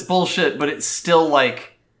know that it's bullshit, but it's still,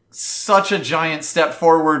 like, such a giant step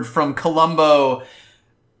forward from Columbo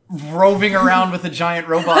roving around with a giant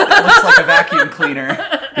robot that looks like a vacuum cleaner.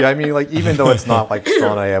 yeah, I mean, like, even though it's not like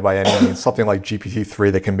strong AI by any means, something like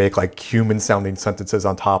GPT-3 that can make like human-sounding sentences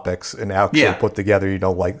on topics and actually Yeah. put together,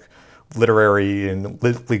 like literary and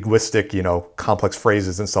linguistic, complex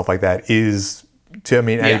phrases and stuff like that is, to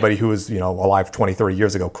anybody who was, alive 20, 30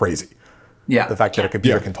 years ago, crazy. Yeah. The fact that a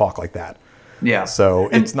computer Yeah. can talk like that. Yeah. So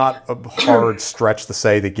it's not a hard stretch to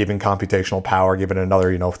say that given computational power, given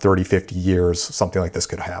another, 30, 50 years, something like this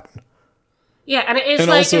could happen. yeah, and it is, And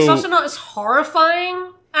like, it's also- also not as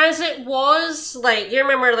horrifying as it was. Like, you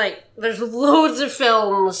remember, like, there's loads of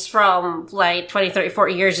films from, like, 20, 30,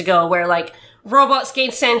 40 years ago where, like, robots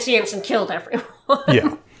gained sentience and killed everyone.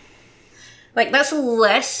 Yeah. Like, that's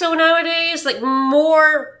less so nowadays. Like,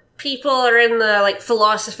 more people are in the, like,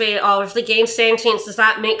 philosophy of, if they gain sentience, does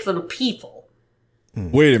that make them people?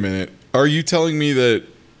 Wait a minute. Are you telling me that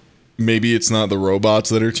maybe it's not the robots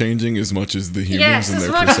that are changing as much as the humans and as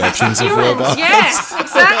their much as perceptions of humans. robots. Yes,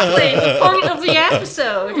 exactly. The point of the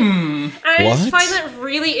episode. And I just What? find that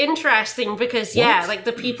really interesting because, like,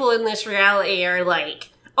 the people in this reality are like,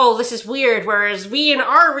 oh, this is weird, whereas we in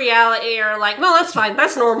our reality are like, no, that's fine,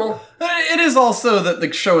 that's normal. It is also that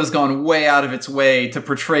the show has gone way out of its way to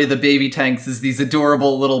portray the baby tanks as these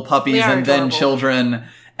adorable little puppies They are and then adorable. children,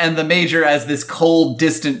 and the Major as this cold,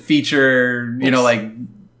 distant feature, you know, like,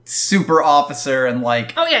 super officer, and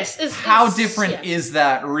like, Oh, yes. how different is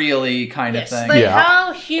that really kind Yes, of thing? like, Yeah.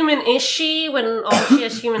 how human is she when all she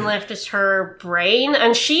has human left is her brain?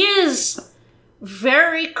 And she is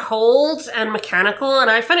very cold and mechanical, and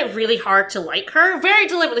I find it really hard to like her. Very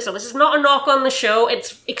deliberately so. This is not a knock on the show.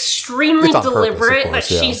 It's extremely It's on purpose, of deliberate course,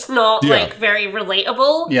 that yeah. she's not, Yeah. like, very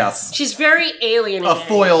relatable. Yes. She's very alienating. A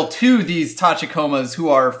foil to these Tachikomas who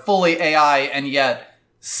are fully AI and yet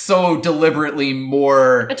so deliberately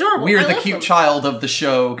more Adorable. we're I the love cute them. child of the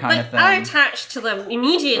show kind Like, of thing. I attach to them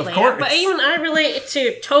immediately. Of course. But even I relate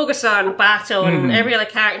to Toga-san, Bato, Mm-hmm. and every other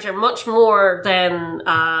character much more than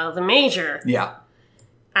the Major. Yeah.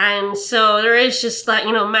 And so there is just that,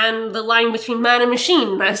 you know, the line between man and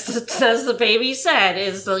machine, as the baby said,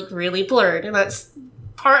 is like really blurred. And that's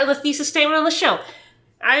part of the thesis statement on the show.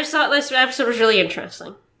 I just thought this episode was really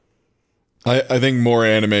interesting. I think more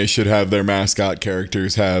anime should have their mascot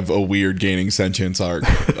characters have a weird gaining sentience arc,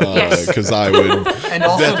 Yes. because I would And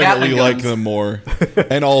also definitely Gatling like guns. them more.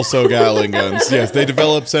 And also Gatling guns. Yes, they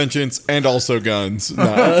develop sentience and also guns.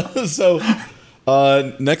 Nah. So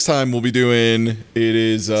next time we'll be doing, it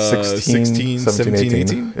is 16, 17,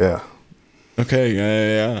 18? Yeah. Okay,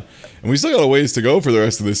 yeah. And we still got a ways to go for the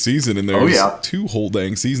rest of this season, and there's yeah. 2 whole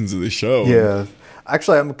dang seasons of this show. Yeah.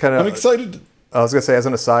 Actually, I'm kind I'm of... excited. I was going to say, as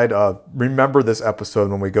an aside, remember this episode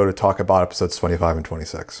when we go to talk about episodes 25 and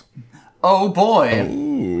 26. Oh boy.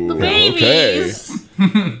 The babies!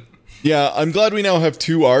 Yeah, I'm glad we now have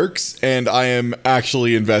 2 arcs, and I am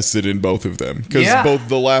actually invested in both of them. Because Yeah. both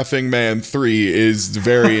The Laughing Man 3 is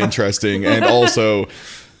very interesting, and also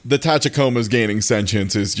the Tachikoma's gaining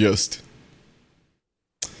sentience is just...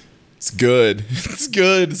 It's good. It's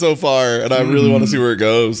good so far, and I really want to see where it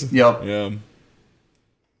goes. Yep. Yeah.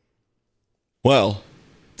 Well,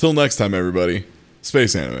 till next time, everybody.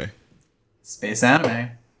 Space Anime. Space anime.